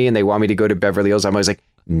meet with me and they want me to go to Beverly Hills. I'm always like,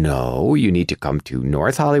 no, you need to come to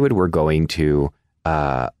North Hollywood. We're going to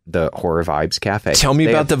the Horror Vibes Cafe. Tell me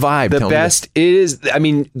about the vibe. The best is, I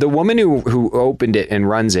mean, the woman who opened it and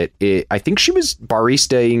runs it, I think she was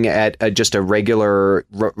baristaing at just a regular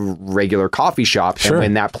coffee shop. Sure. And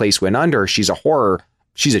when that place went under, she's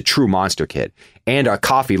a true monster kid and a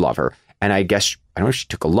coffee lover. And I guess, I don't know, she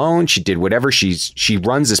took a loan, she did whatever. She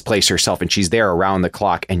runs this place herself, and she's there around the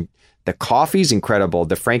clock. And the coffee's incredible.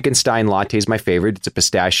 The Frankenstein latte is my favorite. It's a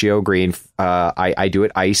pistachio green. I do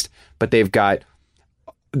it iced, but they've got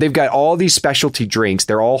all these specialty drinks.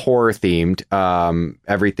 They're all horror themed.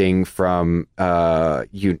 Everything from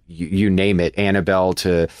you name it, Annabelle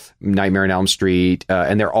to Nightmare on Elm Street,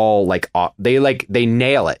 and they're all they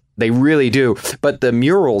nail it. They really do. But the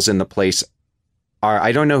murals in the place are,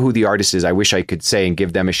 I don't know who the artist is. I wish I could say and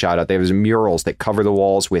give them a shout out. There's murals that cover the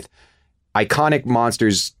walls with iconic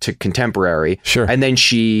monsters to contemporary. Sure. And then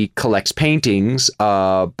she collects paintings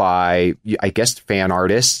by, I guess, fan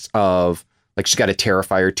artists of, like, she's got a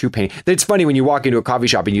Terrifier 2 painting. It's funny when you walk into a coffee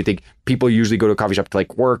shop and you think people usually go to a coffee shop to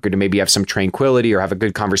work or to maybe have some tranquility or have a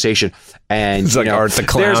good conversation. And it's like Art the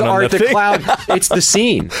Clown. There's Art the Clown. It's the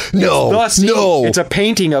scene. No, it's the scene. no. It's a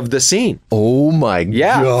painting of the scene. Oh my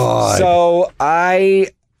God. So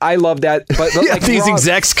I love that. But yeah, these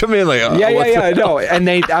execs come in like, I know. And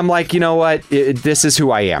I'm like, you know what? This is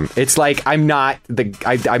who I am. It's like, I'm not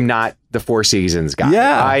the Four Seasons guy.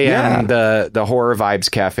 Yeah, I am the Horror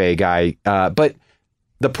Vibes Cafe guy. But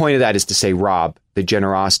the point of that is to say, Rob, the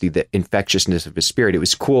generosity, the infectiousness of his spirit. It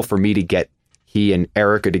was cool for me to get he and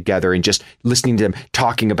Erica together and just listening to them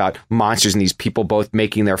talking about monsters and these people both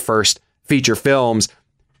making their first feature films.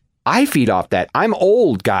 I feed off that. I'm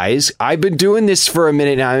old, guys. I've been doing this for a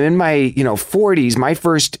minute now. I'm in my 40s. My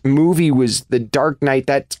first movie was The Dark Knight.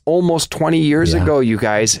 That's almost 20 years ago, you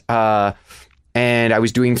guys. And I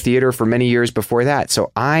was doing theater for many years before that.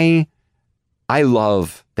 So I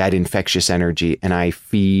love that infectious energy, and I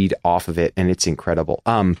feed off of it, and it's incredible.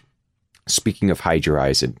 Speaking of Hide Your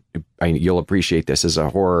Eyes, and you'll appreciate this as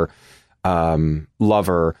a horror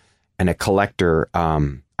lover and a collector.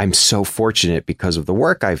 I'm so fortunate because of the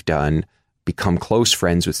work I've done, become close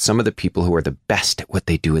friends with some of the people who are the best at what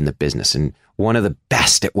they do in the business. And one of the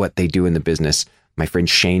best at what they do in the business, my friend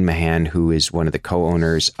Shane Mahan, who is one of the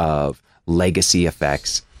co-owners of Legacy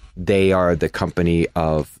Effects. They are the company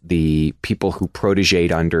of the people who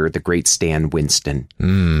protéged under the great Stan Winston.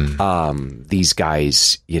 These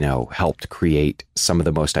guys, helped create some of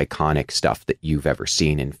the most iconic stuff that you've ever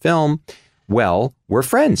seen in film. Well, we're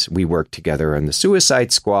friends. We work together on the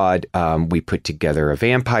Suicide Squad. We put together a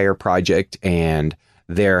vampire project, and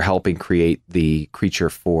they're helping create the creature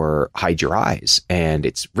for Hide Your Eyes. And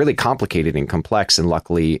it's really complicated and complex. And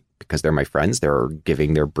luckily, because they're my friends, they're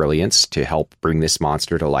giving their brilliance to help bring this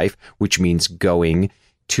monster to life, which means going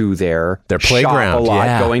to their playground shop a lot,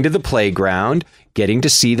 yeah. Going to the playground, getting to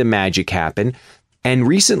see the magic happen. And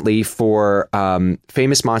recently, for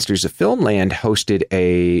Famous Monsters of Filmland, hosted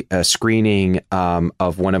a screening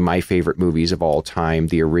of one of my favorite movies of all time,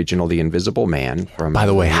 the original The Invisible Man. By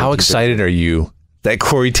the way, how excited are you that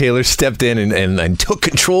Corey Taylor stepped in and took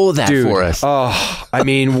control of that for us. Oh, I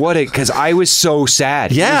mean, because I was so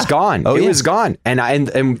sad. Yeah. It was gone. Oh, it was gone. And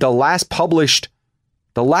the last public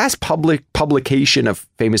publication of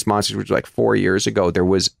Famous Monsters, which was like 4 years ago, there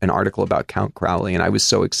was an article about Count Crowley, and I was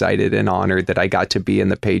so excited and honored that I got to be in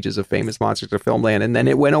the pages of Famous Monsters of Filmland, and then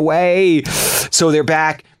it went away. So they're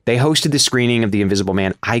back. They hosted the screening of The Invisible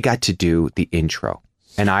Man. I got to do the intro,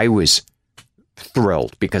 and I was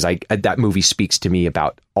thrilled because that movie speaks to me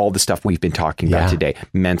about all the stuff we've been talking about today: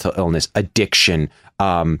 mental illness, addiction,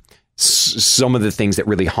 some of the things that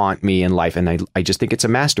really haunt me in life. And I just think it's a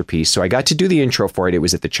masterpiece. So I got to do the intro for it. It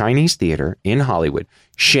was at the Chinese Theater in Hollywood.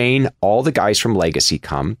 Shane, all the guys from Legacy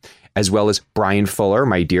come, as well as Brian Fuller,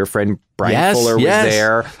 my dear friend Brian Fuller was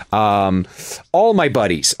there. All my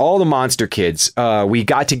buddies, all the Monster Kids, we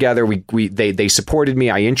got together. They supported me.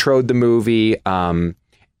 I introed the movie.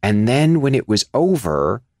 And then when it was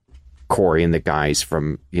over, Corey and the guys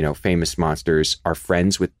from, Famous Monsters are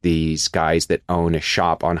friends with these guys that own a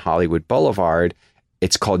shop on Hollywood Boulevard.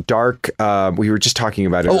 It's called Dark. We were just talking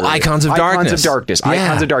about it. Oh, Icons of Darkness. Icons of Darkness. Yeah,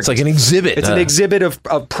 Icons of Darkness. It's like an exhibit. It's an exhibit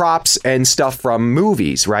of props and stuff from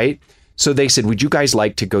movies, right? So they said, would you guys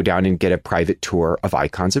like to go down and get a private tour of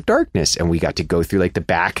Icons of Darkness? And we got to go through like the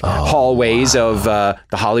back hallways of the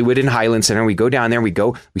Hollywood and Highland Center. We go down there, we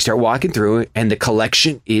start walking through, and the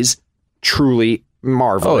collection is truly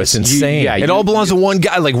marvelous. Oh, it's insane. It all belongs to one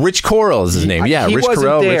guy, like Rich Correll is his name. Yeah, he Rich wasn't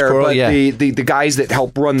Correll. There, Rich Correll, but the guys that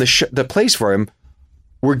help run the place for him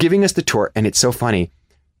were giving us the tour, and it's so funny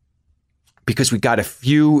because we got a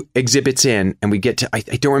few exhibits in, and we get to I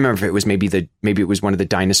don't remember if it was maybe it was one of the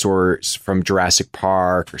dinosaurs from Jurassic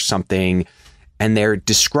Park or something. And they're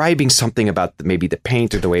describing something about maybe the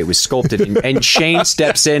paint or the way it was sculpted. And Shane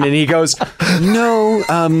steps in and he goes, no,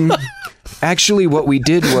 actually what we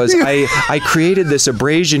did was I created this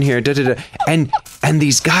abrasion here. Da, da, da. And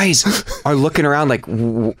these guys are looking around like,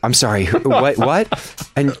 I'm sorry, what?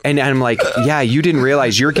 And I'm like, yeah, you didn't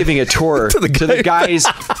realize you're giving a tour to the guys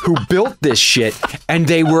who built this shit. And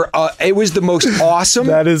they were, it was the most awesome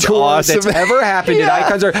tour that's ever happened at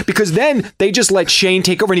Icons Art. Because then they just let Shane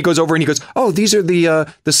take over, and he goes over and he goes, oh, these are the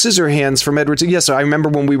scissor hands from Edwards. Yes, I remember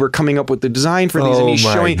when we were coming up with the design for these, and he's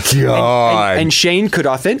showing. And Shane could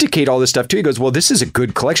authenticate all this stuff too. He goes, well, this is a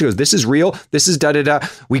good collection. He goes, this is real. This is da-da-da.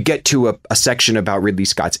 We get to a section about Ridley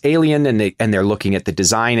Scott's Alien, and they're looking at the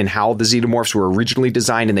design and how the xenomorphs were originally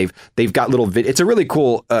designed, and they've got little it's a really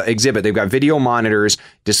cool exhibit. They've got video monitors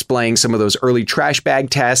displaying some of those early trash bag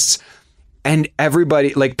tests, and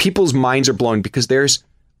everybody, like, people's minds are blown because there's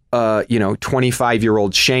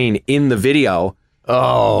 25-year-old Shane in the video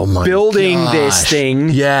building this thing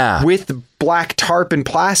with black tarp and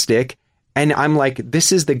plastic. And I'm like,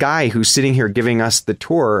 this is the guy who's sitting here giving us the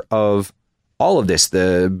tour of all of this,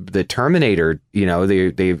 the Terminator,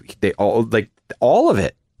 they all, like, all of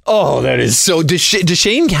it. Oh, that is so. Does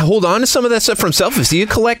Shane hold on to some of that stuff for himself? Is he a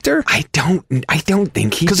collector? I don't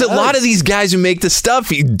think he does. Because a lot of these guys who make the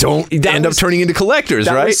stuff, end up turning into collectors,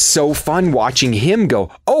 right? That was so fun watching him go,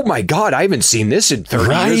 oh my God, I haven't seen this in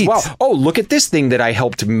 30 years. Wow. Oh, look at this thing that I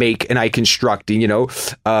helped make and I construct.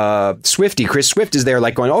 Swifty, Chris Swift is there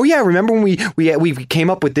like going, oh yeah, remember when we came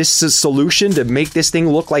up with this solution to make this thing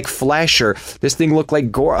look like flesh, or this thing look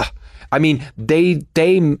like gore? I mean, they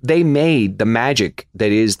made the magic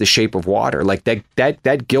that is The Shape of Water, like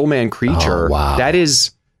that Gilman creature. Oh, wow.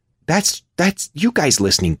 That's you guys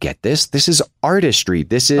listening get this. This is artistry.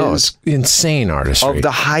 This is it's insane artistry of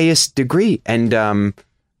the highest degree. And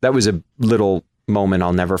that was a little moment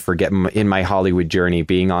I'll never forget in my Hollywood journey,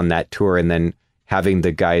 being on that tour and then having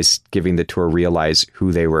the guys giving the tour realize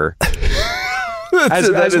who they were. As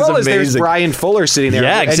well as there's Brian Fuller sitting there.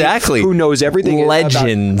 Yeah, exactly. Who knows everything.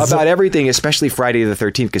 Legends. About everything, especially Friday the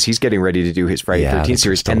 13th, because he's getting ready to do his Friday the 13th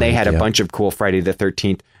series. And they had a bunch of cool Friday the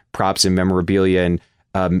 13th props and memorabilia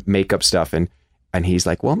and makeup stuff. And he's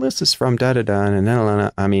like, well, this is from da-da-da.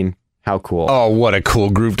 And I mean, how cool. Oh, what a cool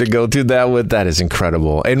group to go through that with. That is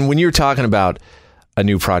incredible. And when you're talking about a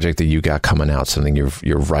new project that you got coming out, something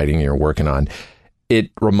you're writing, you're working on,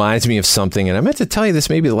 it reminds me of something, and I meant to tell you this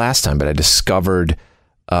maybe the last time, but I discovered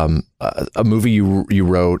a movie you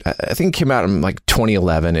wrote. I think it came out in like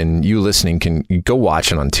 2011, and you listening can go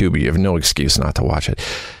watch it on Tubi. You have no excuse not to watch it.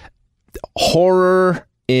 Horror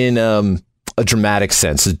in a dramatic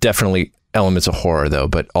sense. There's definitely elements of horror, though,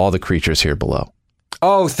 but all the creatures here below.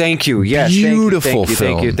 Oh, thank you. Yes, beautiful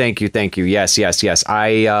film. Thank you. Yes.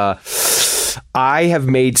 I have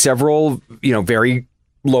made several, very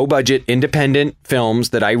low budget independent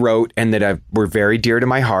films that I wrote and that were very dear to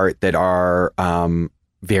my heart, that are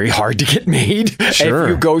very hard to get made. Sure. If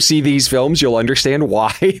you go see these films, you'll understand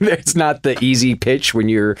why. It's not the easy pitch when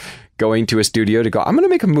you're going to a studio to go, I'm going to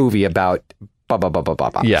make a movie about blah, blah, blah, blah, blah,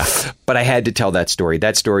 blah. Yeah. But I had to tell that story.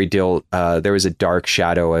 That story, there was a dark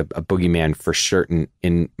shadow, a boogeyman for certain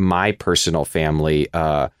in my personal family.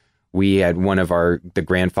 We had one of the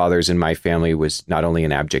grandfathers in my family was not only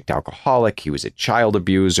an abject alcoholic, he was a child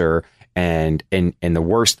abuser and in the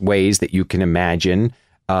worst ways that you can imagine.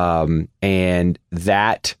 And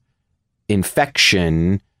that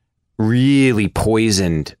infection really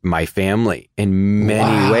poisoned my family in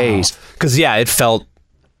many ways. Because it felt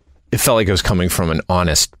like it was coming from an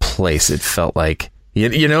honest place. It felt like,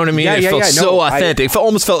 you know what I mean? It felt so authentic. It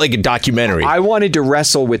almost felt like a documentary. I wanted to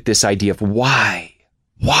wrestle with this idea of why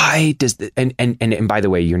does and by the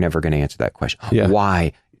way, you're never going to answer that question. Yeah.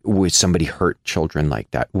 Why would somebody hurt children like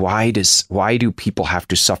that? Why do people have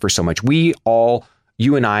to suffer so much?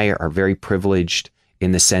 You and I are very privileged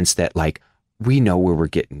in the sense that like, we know where we're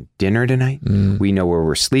getting dinner tonight. We know where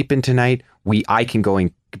we're sleeping tonight. I can go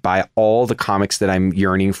and buy all the comics that I'm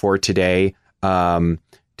yearning for today.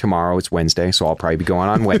 Tomorrow it's Wednesday, so I'll probably be going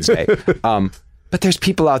on Wednesday. But there's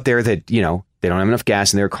people out there that, they don't have enough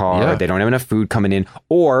gas in their car. Yeah. They don't have enough food coming in,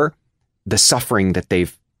 or the suffering that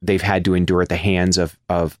they've had to endure at the hands of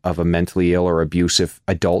a mentally ill or abusive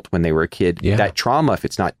adult when they were a kid. Yeah. That trauma, if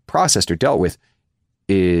it's not processed or dealt with,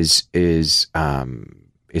 is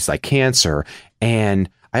like cancer. And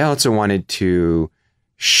I also wanted to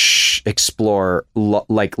explore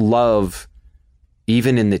love,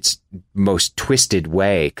 even in its most twisted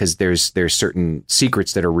way, because there's certain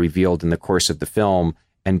secrets that are revealed in the course of the film.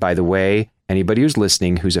 And by the way, anybody who's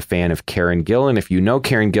listening who's a fan of Karen Gillan, if you know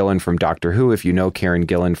Karen Gillan from Doctor Who, if you know Karen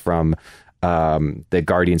Gillan from the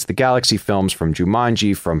Guardians of the Galaxy films, from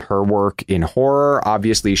Jumanji, from her work in horror,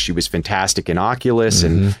 obviously she was fantastic in Oculus,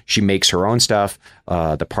 and she makes her own stuff.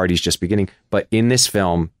 The party's just beginning. But in this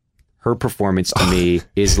film, her performance to me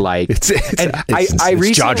is like,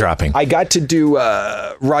 it's jaw-dropping. I got to do,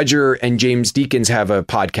 Roger and James Deakins have a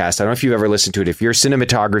podcast. I don't know if you've ever listened to it. If you're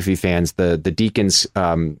cinematography fans, the Deakins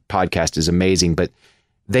podcast is amazing, but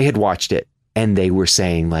they had watched it and they were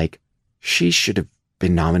saying like, she should have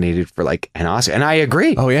been nominated for like an Oscar. And I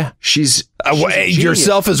agree. Oh yeah. She's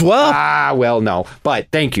yourself as well. Well, no, but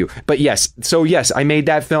thank you. But yes. So yes, I made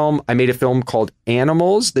that film. I made a film called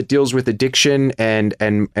Animals that deals with addiction and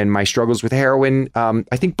my struggles with heroin.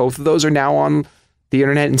 I think both of those are now on the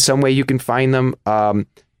internet in some way. You can find them.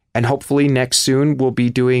 And hopefully next soon we'll be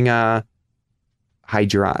doing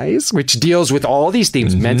Hide Your Eyes, which deals with all these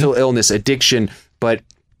themes, mental illness, addiction, but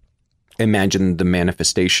imagine the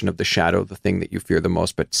manifestation of the shadow, the thing that you fear the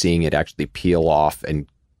most, but seeing it actually peel off and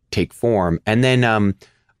take form. And then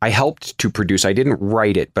I helped to produce, I didn't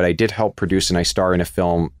write it, but I did help produce, and I star in a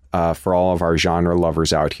film for all of our genre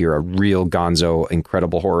lovers out here, a real gonzo,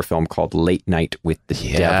 incredible horror film called Late Night with the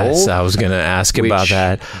Devil. Yes, I was going to ask about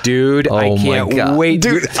that. Dude, I can't wait.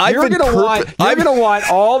 Dude, you're going to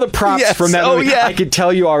want all the props from that movie. Yeah. I can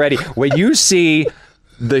tell you already. When you see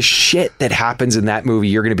the shit that happens in that movie,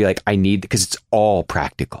 you're going to be like, because it's all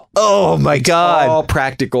practical. Oh my God. All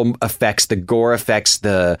practical effects, the gore effects,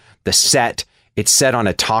 the set. It's set on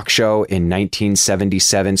a talk show in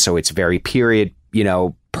 1977. So it's very period,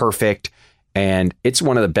 perfect. And it's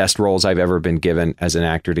one of the best roles I've ever been given as an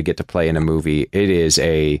actor to get to play in a movie. It is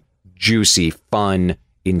a juicy, fun,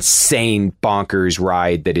 insane, bonkers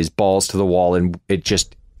ride that is balls to the wall. And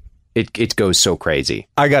it goes so crazy.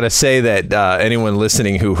 I got to say that anyone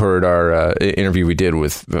listening who heard our interview we did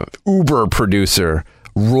with Uber producer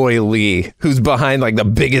Roy Lee, who's behind like the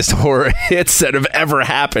biggest horror hits that have ever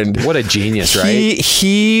happened. What a genius, right?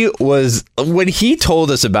 He was, when he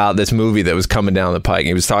told us about this movie that was coming down the pike,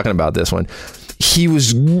 he was talking about this one, he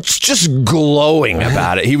was just glowing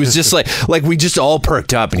about it. He was just like we just all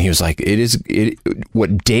perked up, and he was like,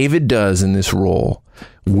 what David does in this role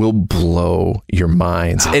will blow your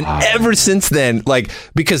minds. And ever since then,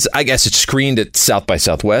 because I guess it's screened at South by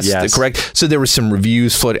Southwest, yes. Correct? So there were some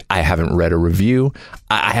reviews floated. I haven't read a review.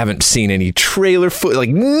 I haven't seen any trailer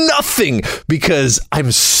nothing, because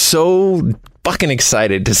I'm so fucking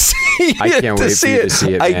excited to see it. I can't wait for you to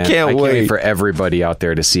see it, man. I can't wait for everybody out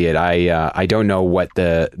there to see it. I don't know what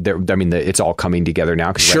it's all coming together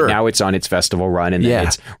now, because right now it's on its festival run, and then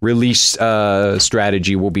its release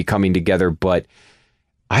strategy will be coming together, but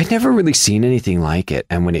I'd never really seen anything like it.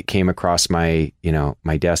 And when it came across my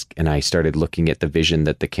desk and I started looking at the vision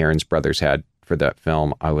that the Cairns brothers had for that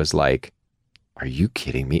film, I was like, are you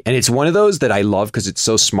kidding me? And it's one of those that I love because it's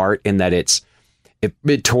so smart in that it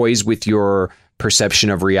toys with your perception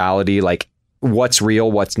of reality, like what's real,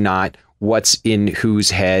 what's not, what's in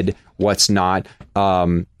whose head, what's not.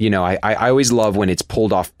 I always love when it's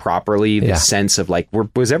pulled off properly, the sense of like,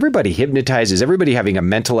 was everybody hypnotized? Is everybody having a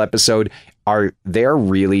mental episode?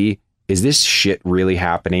 Is this shit really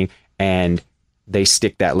happening? And they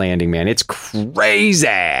stick that landing, man. It's crazy.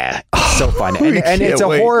 So fun. And it's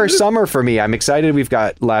a horror summer for me. I'm excited. We've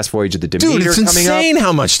got Last Voyage of the Demeter coming up. Dude, it's insane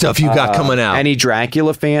how much stuff you got coming out. Any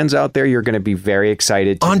Dracula fans out there, you're going to be very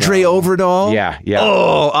excited. Andre Overdahl. Yeah.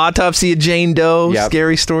 Oh, Autopsy of Jane Doe. Yep.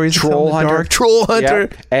 Scary Stories. Troll Hunter.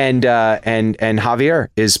 Yep. And Javier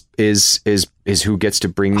is who gets to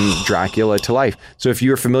bring Dracula to life. So if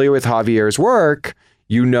you're familiar with Javier's work,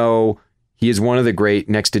 you know he is one of the great,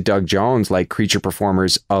 next to Doug Jones, like creature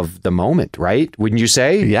performers of the moment, right? Wouldn't you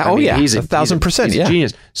say? Yeah. He's 1,000%. He's a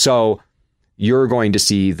genius. So you're going to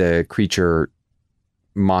see the creature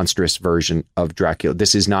monstrous version of Dracula.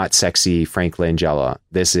 This is not sexy Frank Langella.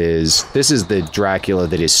 This is the Dracula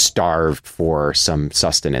that is starved for some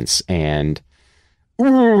sustenance and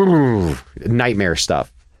nightmare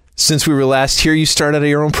stuff. Since we were last here, you started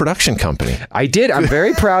your own production company. I did. I'm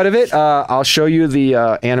very proud of it. I'll show you the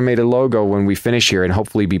animated logo when we finish here and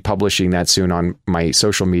hopefully be publishing that soon on my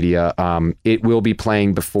social media. It will be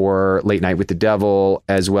playing before Late Night with the Devil,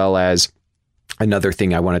 as well as another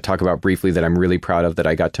thing I want to talk about briefly that I'm really proud of that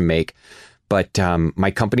I got to make. But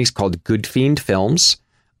my company's called Good Fiend Films.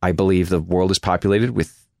 I believe the world is populated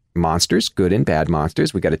with monsters, good and bad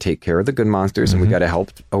monsters. We got to take care of the good monsters, and we got to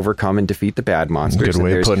help overcome and defeat the bad monsters. Good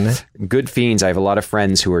way of putting it. Good fiends. I have a lot of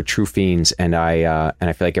friends who are true fiends, and I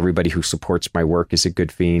feel like everybody who supports my work is a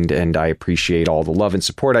good fiend, and I appreciate all the love and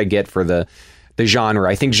support I get for the genre.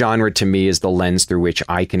 I think genre to me is the lens through which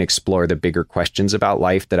I can explore the bigger questions about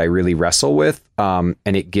life that I really wrestle with, and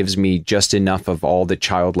it gives me just enough of all the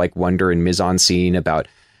childlike wonder and mise-en-scene about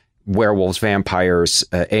werewolves, vampires,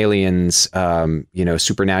 aliens,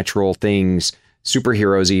 supernatural things,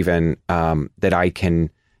 superheroes even, that I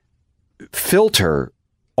can filter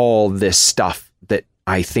all this stuff that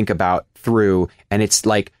I think about through. And it's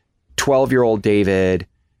like 12-year-old David,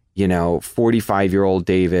 45-year-old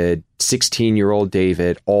David, 16-year-old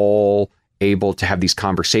David, all able to have these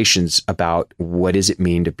conversations about what does it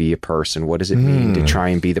mean to be a person? What does it mean to try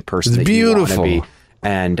and be the person that you want to be?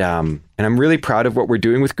 And I'm really proud of what we're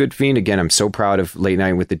doing with Good Fiend. Again, I'm so proud of Late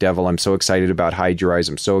Night with the Devil. I'm so excited about Hide Your Eyes.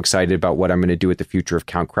 I'm so excited about what I'm going to do with the future of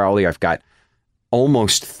Count Crowley. I've got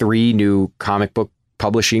almost 3 new comic book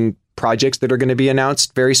publishing projects that are going to be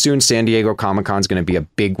announced very soon. San Diego Comic-Con is going to be a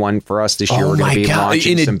big one for us this year. We're going to be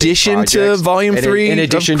launching in addition to Volume 3? In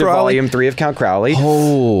addition to Volume 3 of Count Crowley.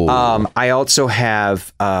 I also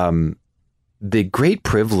have the great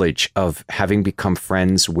privilege of having become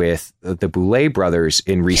friends with the Boulet brothers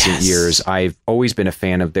in recent years. I've always been a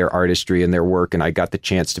fan of their artistry and their work, and I got the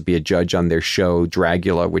chance to be a judge on their show,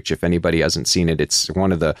 Dragula, which if anybody hasn't seen it, it's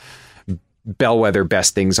one of the bellwether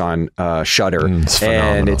best things on Shudder.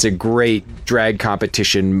 And it's a great drag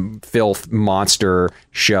competition, filth monster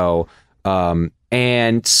show.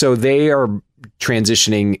 And so they are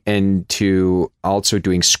transitioning into also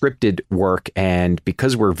doing scripted work, and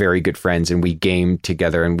because we're very good friends and we game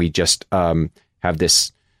together and we just have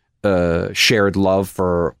this shared love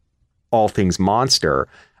for all things monster,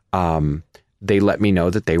 they let me know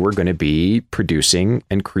that they were going to be producing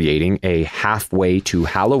and creating a halfway to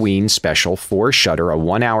Halloween special for Shudder, a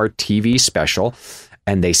 1-hour TV special.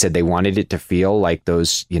 And they said they wanted it to feel like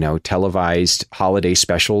those, televised holiday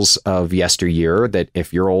specials of yesteryear that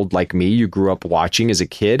if you're old like me, you grew up watching as a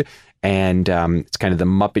kid. And it's kind of the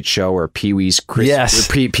Muppet Show or Pee-wee's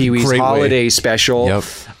Pee-wee's Holiday Special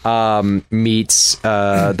meets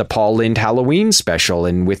the Paul Lynde Halloween Special,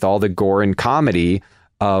 and with all the gore and comedy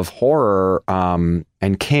of horror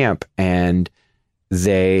and camp. And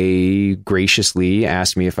they graciously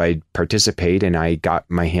asked me if I'd participate, and I got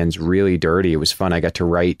my hands really dirty. It was fun. I got to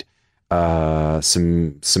write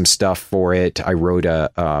some stuff for it. I wrote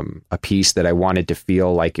a piece that I wanted to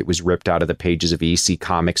feel like it was ripped out of the pages of EC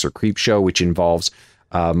Comics or Creepshow, which involves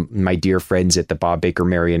my dear friends at the Bob Baker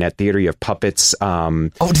Marionette Theater. You have puppets.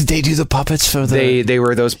 Did they do the puppets for the... They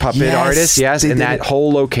were those puppet artists, yes. And that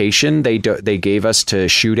whole location they gave us to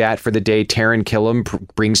shoot at for the day. Taran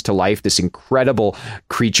Killam brings to life this incredible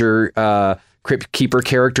creature, Crypt Keeper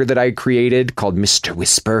character that I created called Mr.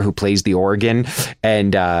 Whisper, who plays the organ.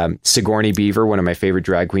 And Sigourney Beaver, one of my favorite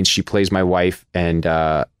drag queens, she plays my wife. And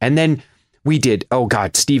then we did,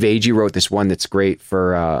 Steve Agee wrote this one that's great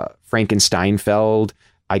for Frankensteinfeld.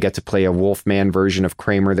 I got to play a Wolfman version of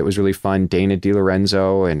Kramer that was really fun. Dana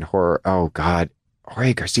DiLorenzo and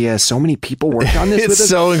Jorge Garcia. So many people worked on this with us. It's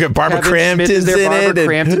so good. Barbara Crampton's in it. Barbara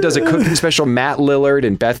Crampton does a cooking special. Matt Lillard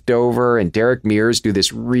and Beth Dover and Derek Mears do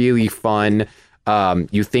this really fun.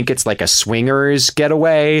 You think it's like a swingers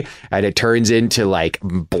getaway, and it turns into like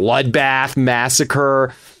bloodbath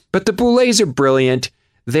massacre. But the Boulets are brilliant.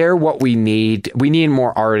 They're what we need. We need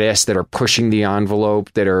more artists that are pushing the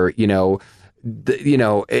envelope. That are,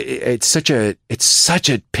 it's such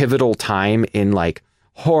a pivotal time in like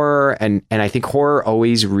horror, and I think horror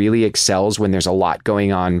always really excels when there's a lot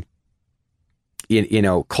going on.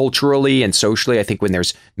 Culturally and socially. I think when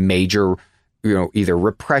there's major, either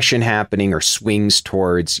repression happening or swings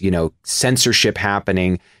towards, censorship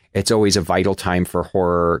happening, it's always a vital time for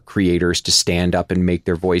horror creators to stand up and make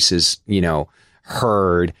their voices,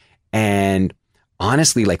 heard. And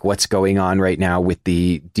honestly, like what's going on right now with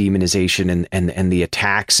the demonization and the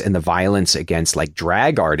attacks and the violence against like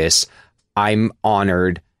drag artists, I'm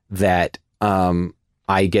honored that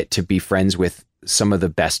I get to be friends with some of the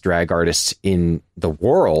best drag artists in the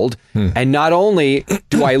world. And not only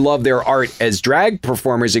do I love their art as drag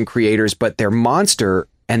performers and creators, but their monster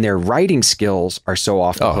and their writing skills are so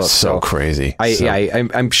off the hook. So crazy.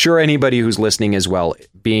 I'm sure anybody who's listening as well,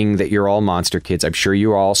 being that you're all Monster Kids, I'm sure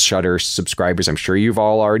you're all Shudder subscribers. I'm sure you've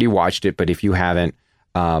all already watched it, but if you haven't,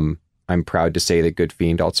 I'm proud to say that Good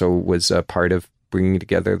Fiend also was a part of bringing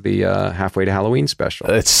together the Halfway to Halloween special.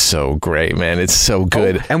 It's so great, man. It's so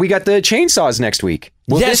good. Oh, and we got the Chainsaws next week.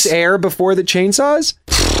 Will this air before the Chainsaws?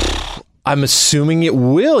 I'm assuming it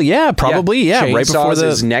will. Yeah, probably. Yeah, Chainsaws right before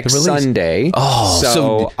is next Sunday. Oh,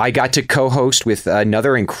 so I got to co-host with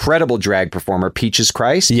another incredible drag performer, Peaches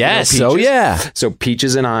Christ. Yes. You know Peaches? Oh, yeah. So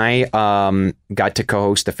Peaches and I got to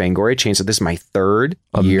co-host the Fangoria Chainsaw. This is my third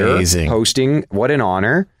year hosting. What an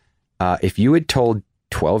honor. If you had told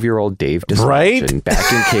 12-year-old Dave Dastmalchian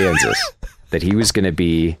back in Kansas that he was going to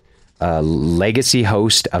be a legacy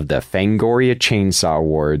host of the Fangoria Chainsaw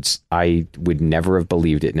Awards, I would never have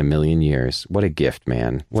believed it in a million years. What a gift,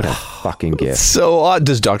 man. What a fucking gift. So odd.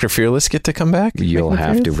 Does Dr. Fearless get to come back? You'll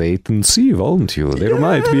have to wait and see, won't you? There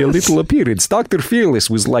might be a little appearance. Dr. Fearless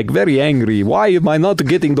was like very angry. Why am I not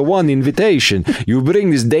getting the one invitation? You bring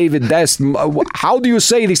this David how do you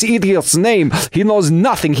say this idiot's name? He knows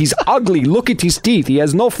nothing. He's ugly. Look at his teeth. He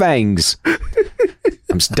has no fangs.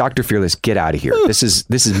 Dr. Fearless, get out of here. This is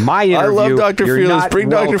my interview. I love Dr. Fearless. Bring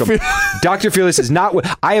Dr. Fearless. Dr. Fearless is not.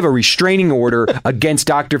 I have a restraining order against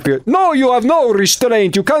Dr. Fearless. No, you have no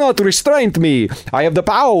restraint. You cannot restrain me. I have the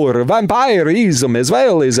power of vampirism as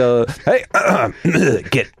well as hey,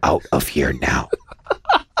 get out of here now.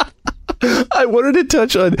 I wanted to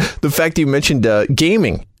touch on the fact you mentioned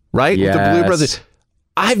gaming, right? Yes. With the Blue Brothers.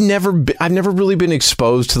 I've never really been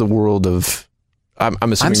exposed to the world of.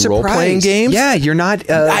 I'm assuming role-playing games. Yeah, you're not.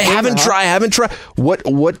 I haven't tried. What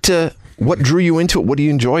drew you into it? What do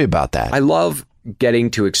you enjoy about that? I love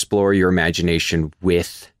getting to explore your imagination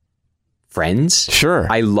with friends. Sure.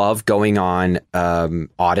 I love going on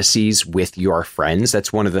odysseys with your friends.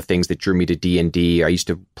 That's one of the things that drew me to D&D. I used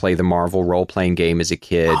to play the Marvel role-playing game as a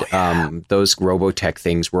kid. Oh, yeah. Those Robotech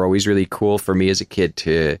things were always really cool for me as a kid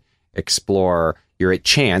to explore. You're at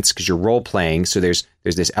chance because you're role-playing, so there's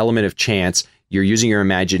this element of chance. You're using your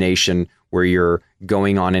imagination where you're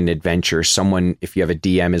going on an adventure. Someone, if you have a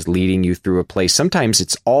DM, is leading you through a place. Sometimes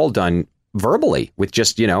it's all done verbally with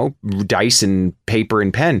just, dice and paper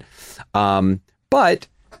and pen. But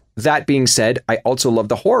that being said, I also love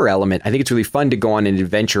the horror element. I think it's really fun to go on an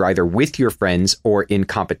adventure either with your friends or in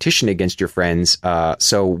competition against your friends.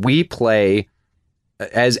 So we play...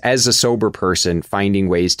 As a sober person, finding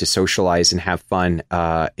ways to socialize and have fun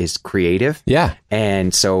is creative. Yeah.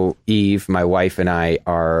 And so Eve, my wife, and I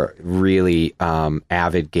are really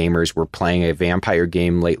avid gamers. We're playing a vampire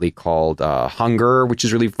game lately called Hunger, which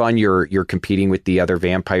is really fun. You're competing with the other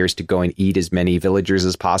vampires to go and eat as many villagers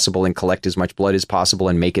as possible and collect as much blood as possible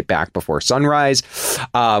and make it back before sunrise.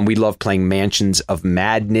 We love playing Mansions of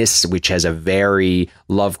Madness, which has a very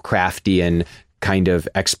Lovecraftian kind of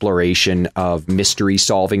exploration of mystery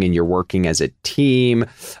solving, and you're working as a team.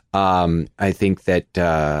 I think that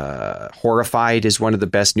Horrified is one of the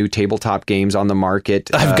best new tabletop games on the market.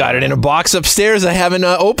 I've got it in a box upstairs. I haven't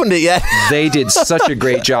opened it yet. They did such a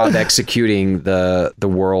great job executing the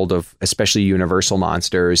world of especially Universal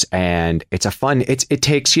monsters, and it's a fun. It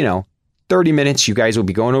takes 30 minutes. You guys will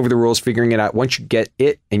be going over the rules, figuring it out. Once you get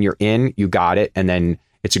it and you're in, you got it, and then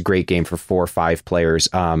it's a great game for 4 or 5 players.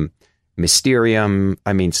 Mysterium.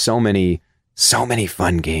 I mean, so many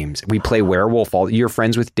fun games. We play Werewolf. You're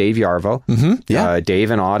friends with Dave Yarvo. Mm-hmm. Yeah.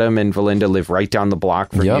 Dave and Autumn and Valinda live right down the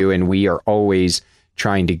block from you, and we are always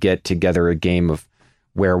trying to get together a game of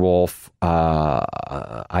werewolf.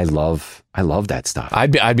 I love that stuff.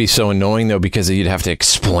 I'd be so annoying though, because you'd have to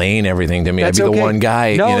explain everything to me. I'd be the one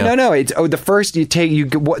guy. No. It's the first you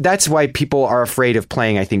take. That's why people are afraid of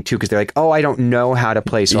playing, I think, too, because they're like, oh, I don't know how to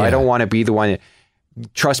play, so I don't want to be the one.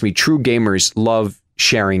 Trust me, true gamers love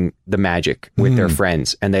sharing the magic with their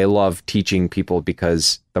friends, and they love teaching people,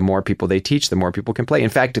 because the more people they teach, the more people can play. In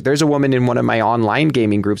fact, there's a woman in one of my online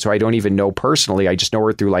gaming groups who I don't even know personally, I just know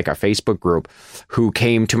her through like a Facebook group, who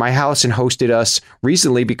came to my house and hosted us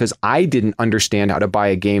recently because I didn't understand how to buy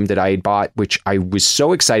a game that I had bought, which I was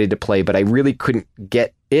so excited to play, but I really couldn't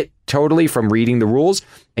get it totally from reading the rules.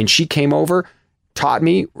 And she came over, taught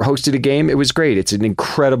me, hosted a game. It was great. It's an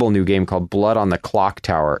incredible new game called Blood on the Clock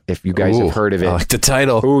Tower, if you guys have heard of it. I like the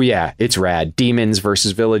title. Oh yeah, it's rad. Demons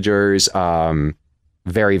versus villagers.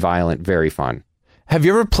 Very violent, very fun. Have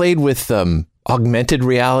you ever played with augmented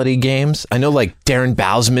reality games? I know like Darren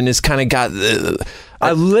Bousman has kind of got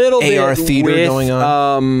a little AR bit theater with, going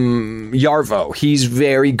on. Yarvo. He's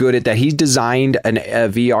very good at that. He designed a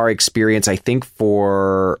VR experience, I think,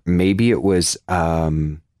 for maybe it was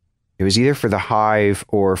either for the Hive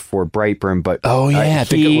or for Brightburn, but I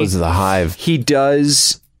think it was the Hive. He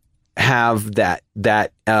does have that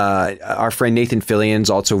our friend Nathan Fillion's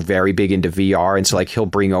also very big into VR, and so like he'll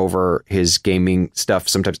bring over his gaming stuff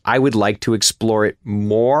sometimes. I would like to explore it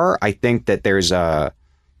more. I think that there's a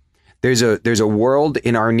world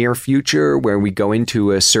in our near future where we go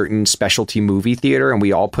into a certain specialty movie theater and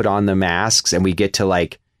we all put on the masks and we get to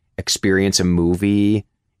like experience a movie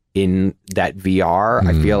in that VR.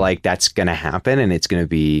 I feel like that's going to happen, and it's going to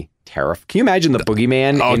be terrifying. Can you imagine the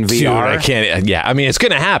Boogeyman in VR? Dude, I can't. Yeah, I mean, it's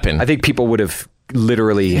going to happen. I think people would have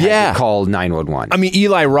literally had to call 911. I mean,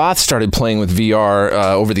 Eli Roth started playing with VR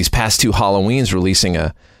over these past 2 Halloweens, releasing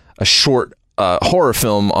a short horror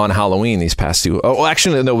film on Halloween these past 2. Oh,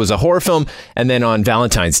 actually, no, it was a horror film, and then on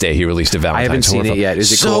Valentine's Day he released a Valentine's I haven't seen it yet.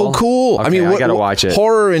 Is it so cool? Okay, I mean, I gotta watch it.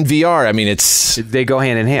 Horror and VR. I mean, they go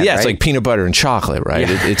hand in hand. Yeah, right? it's like peanut butter and chocolate, right?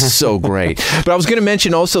 Yeah. It's so great. But I was going to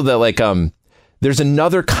mention also that like there's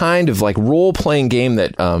another kind of like role playing game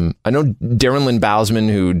that I know Darren Lynn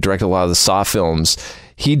Bousman, who directed a lot of the Saw films.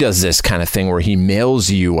 He does this kind of thing where he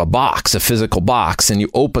mails you a box, a physical box, and you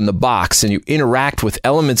open the box and you interact with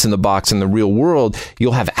elements in the box in the real world.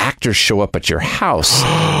 You'll have actors show up at your house.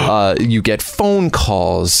 You get phone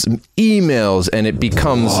calls, emails, and it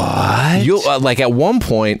becomes you'll like at one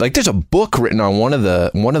point, like there's a book written on one of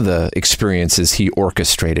the experiences he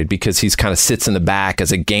orchestrated, because he's kind of sits in the back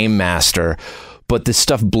as a game master. But this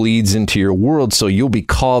stuff bleeds into your world, so you'll be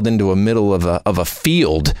called into a middle of a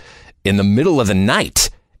field in the middle of the night,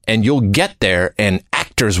 and you'll get there and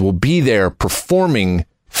actors will be there performing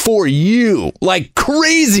for you, like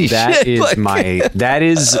crazy that shit. That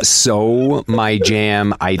is so my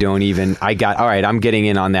jam. All right, I'm getting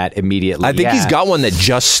in on that immediately. I think he's got one that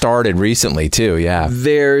just started recently too. Yeah.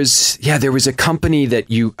 There was a company that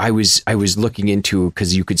I was looking into,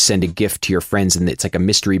 because you could send a gift to your friends and it's like a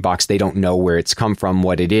mystery box. They don't know where it's come from,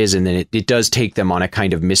 what it is, and then it does take them on a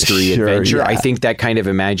kind of mystery adventure. Yeah. I think that kind of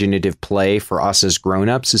imaginative play for us as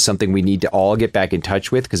grown-ups is something we need to all get back in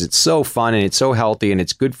touch with, because it's so fun and it's so healthy and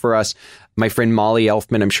it's good for us. My friend Molly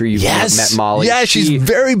Elfman, I'm sure you've met Molly. Yeah, she's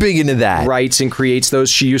very big into that. Writes and creates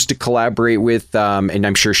those. She used to collaborate with, and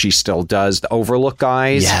I'm sure she still does, the Overlook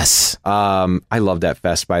guys. Yes. I love that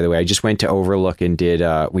fest, by the way. I just went to Overlook and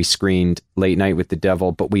we screened Late Night with the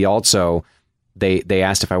Devil, but we also, they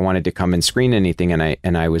asked if I wanted to come and screen anything,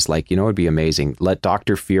 and I was like, it'd be amazing. Let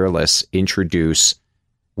Dr. Fearless introduce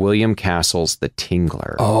William Castle's The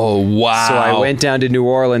Tingler. Oh, wow. So I went down to New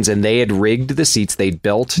Orleans, and they had rigged the seats. They'd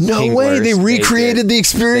built No Tinglers. way. They recreated the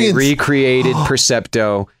experience. They recreated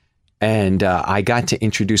Percepto. And I got to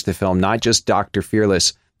introduce the film, not just Dr.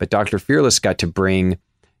 Fearless, but Dr. Fearless got to bring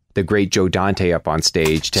the great Joe Dante up on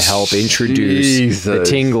stage to help introduce The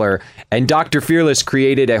Tingler. And Dr. Fearless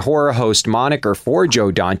created a horror host moniker for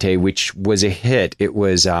Joe Dante, which was a hit. It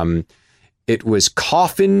was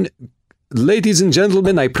Coffin. Ladies and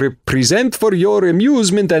gentlemen, I present for your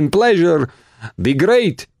amusement and pleasure the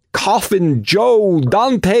great Coffin Joe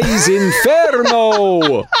Dante's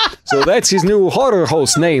Inferno. So that's his new horror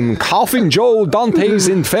host name, Coffin Joe Dante's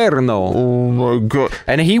Inferno. Oh my God.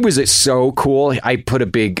 And he was so cool. I put a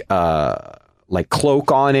big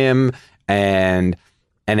cloak on him and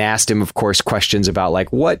asked him, of course, questions about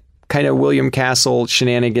like what kind of William Castle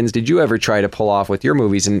shenanigans did you ever try to pull off with your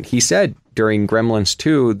movies? And he said during Gremlins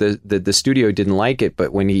 2, the studio didn't like it,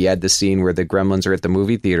 but when he had the scene where the Gremlins are at the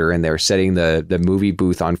movie theater and they're setting the movie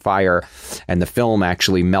booth on fire and the film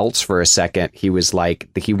actually melts for a second, he was like,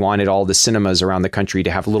 he wanted all the cinemas around the country to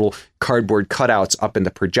have little cardboard cutouts up in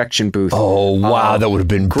the projection booth. Oh, wow, that would have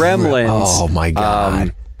been Gremlins. Oh, my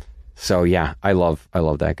God. So, yeah, I love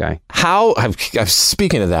that guy.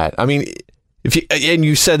 Speaking of that, I mean, and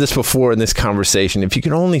you said this before in this conversation, if you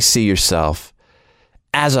could only see yourself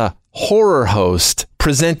as a horror host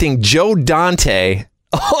presenting Joe Dante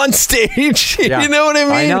on stage. Yeah. You know what I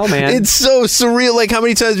mean? I know, man. It's so surreal. Like, how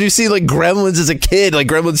many times do you see like Gremlins as a kid, like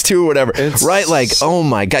Gremlins 2 or whatever, right? Like, oh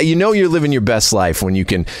my God, you know you're living your best life when you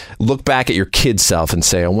can look back at your kid self and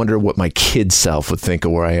say, I wonder what my kid self would think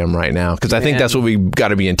of where I am right now. Because I think that's what we got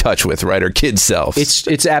to be in touch with, right? Our kid self.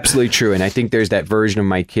 It's absolutely true. And I think there's that version of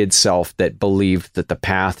my kid self that believed that the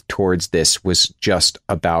path towards this was just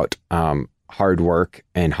about hard work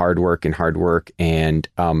and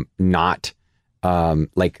not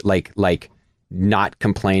not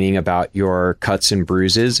complaining about your cuts and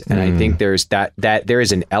bruises. And I think there's that there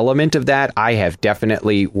is an element of that. I have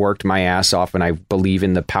definitely worked my ass off, and I believe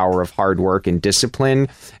in the power of hard work and discipline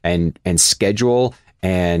and schedule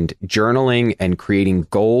and journaling and creating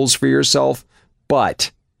goals for yourself.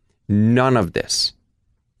 But none of this,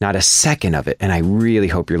 not a second of it. And I really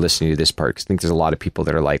hope you're listening to this part, because I think there's a lot of people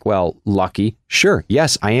that are like, well, lucky. Sure.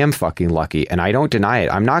 Yes, I am fucking lucky. And I don't deny it.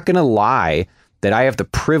 I'm not going to lie that I have the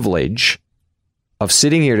privilege of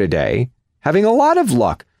sitting here today having a lot of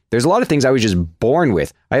luck. There's a lot of things I was just born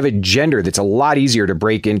with. I have a gender that's a lot easier to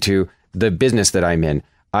break into the business that I'm in.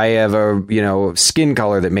 I have a, skin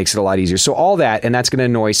color that makes it a lot easier. So all that, and that's going to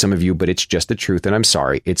annoy some of you, but it's just the truth. And I'm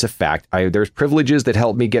sorry. It's a fact. There's privileges that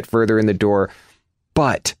help me get further in the door,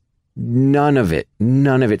 but none of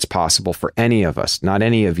it's possible for any of us, not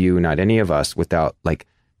any of you, not any of us, without like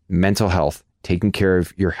mental health, taking care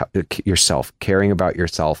of yourself, caring about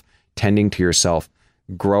yourself, tending to yourself,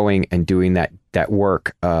 growing and doing that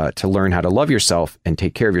work to learn how to love yourself and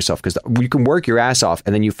take care of yourself. Because you can work your ass off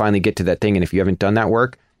and then you finally get to that thing. And if you haven't done that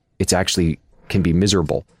work, it's actually can be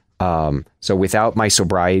miserable. So without my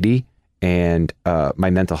sobriety and my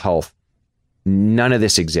mental health, none of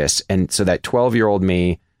this exists. And so that 12-year-old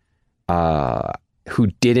me who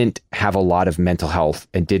didn't have a lot of mental health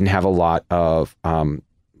and didn't have a lot of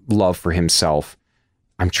love for himself,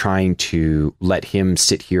 I'm trying to let him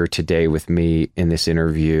sit here today with me in this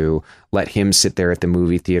interview, let him sit there at the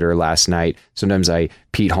movie theater last night. Sometimes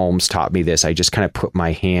Pete Holmes taught me this. I just kind of put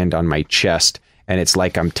my hand on my chest, and it's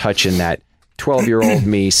like I'm touching that 12-year-old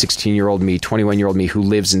me, 16-year-old me, 21-year-old me who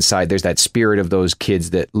lives inside. There's that spirit of those kids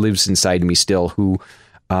that lives inside me still, who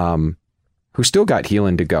still got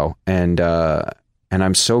healing to go. And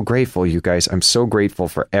I'm so grateful, you guys. I'm so grateful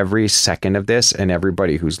for every second of this, and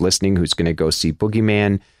everybody who's listening, who's going to go see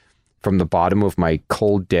Boogeyman. From the bottom of my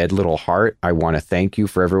cold, dead little heart, I want to thank you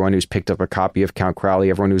for everyone who's picked up a copy of Count Crowley,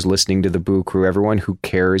 everyone who's listening to the Boo Crew, everyone who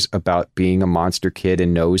cares about being a monster kid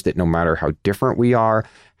and knows that no matter how different we are,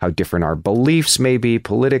 how different our beliefs may be,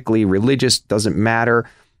 politically, religious, doesn't matter.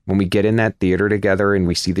 When we get in that theater together and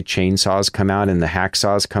we see the chainsaws come out and the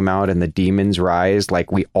hacksaws come out and the demons rise,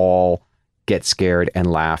 like we all get scared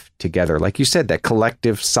and laugh together. Like you said, that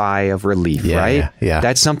collective sigh of relief, right? Yeah.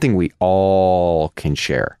 That's something we all can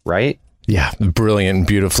share, right? Yeah. Brilliant and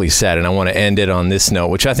beautifully said. And I want to end it on this note,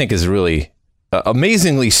 which I think is really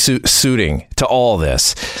amazingly suiting to all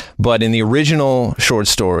this. But in the original short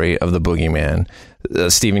story of The Boogeyman,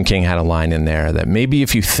 Stephen King had a line in there that maybe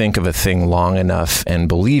if you think of a thing long enough and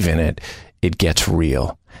believe in it, it gets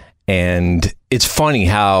real. And it's funny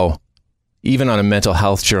how even on a mental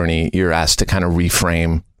health journey, you're asked to kind of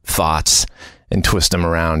reframe thoughts and twist them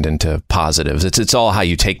around into positives. It's all how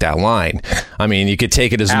you take that line. I mean, you could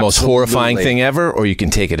take it as the most horrifying thing ever, or you can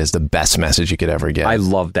take it as the best message you could ever get. I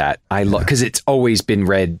love that. Because it's always been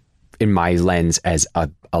read in my lens as a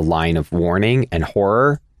line of warning and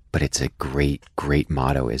horror, but it's a great, great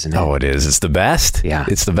motto, isn't it? Oh, it is. It's the best. Yeah.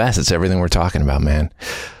 It's the best. It's everything we're talking about, man.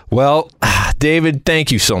 Well, David,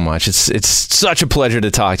 thank you so much. It's such a pleasure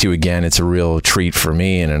to talk to you again. It's a real treat for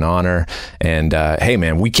me and an honor. And hey,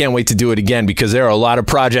 man, we can't wait to do it again because there are a lot of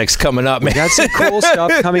projects coming up, man. We got some cool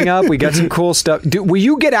stuff coming up. We got some cool stuff. Will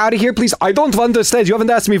you get out of here, please? I don't understand. You haven't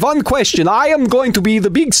asked me one question. I am going to be the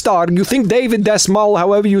big star. You think David Dastmal,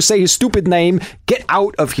 however you say his stupid name, get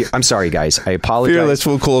out of here. I'm sorry, guys. I apologize. Fearless,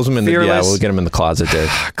 we'll close him in the... Yeah, we'll get him in the closet there.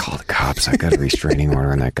 Call the cops. I got a restraining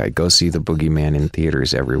order on that guy. Go see The Boogeyman in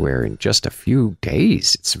theaters everywhere. everywhere in just a few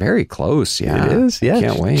days. It's very close. Yeah, It is, yeah.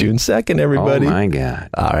 Can't wait. June 2nd, everybody. Oh, my God.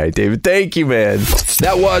 All right, David. Thank you, man.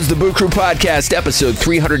 That was the Boo Crew Podcast, episode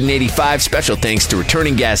 385. Special thanks to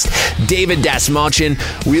returning guest David Dastmalchian.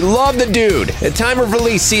 We love the dude. At time of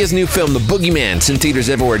release, see his new film, The Boogeyman. It's in theaters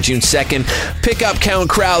everywhere June 2nd. Pick up Count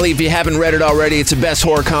Crowley if you haven't read it already. It's the best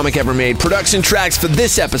horror comic ever made. Production tracks for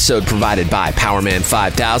this episode provided by Powerman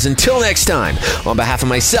 5000. Till next time, on behalf of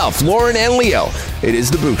myself, Lauren, and Leo, it is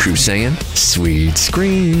the Boo Crew saying, sweet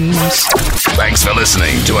screams. Thanks for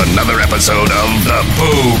listening to another episode of the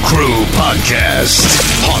Boo Crew Podcast.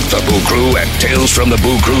 Haunt the Boo Crew at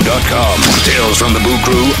talesfromthebooCrew.com. Tales from the Boo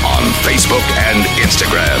Crew on Facebook and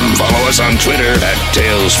Instagram. Follow us on Twitter at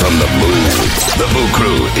Tales from the Boo. The Boo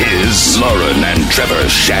Crew is Lauren and Trevor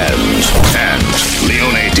Shand and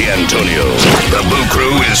Leone D'Antonio. The Boo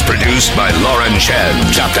Crew is produced by Lauren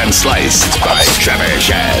Shand, chopped and sliced by Trevor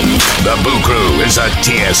Shand. The Boo Crew is a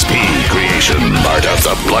TSP creation, part of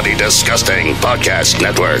the Bloody Disgusting Podcast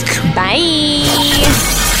Network. Bye.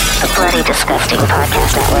 The Bloody Disgusting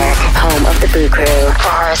Podcast Network, home of the Boo Crew. For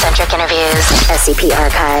horror-centric interviews, SCP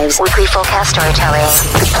archives, weekly full-cast storytelling,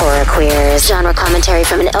 horror queers, genre commentary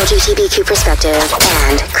from an LGBTQ perspective,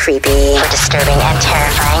 and creepy. For disturbing and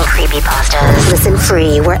terrifying creepypastas. Listen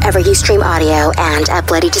free wherever you stream audio and at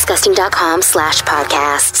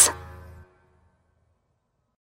bloodydisgusting.com/podcasts.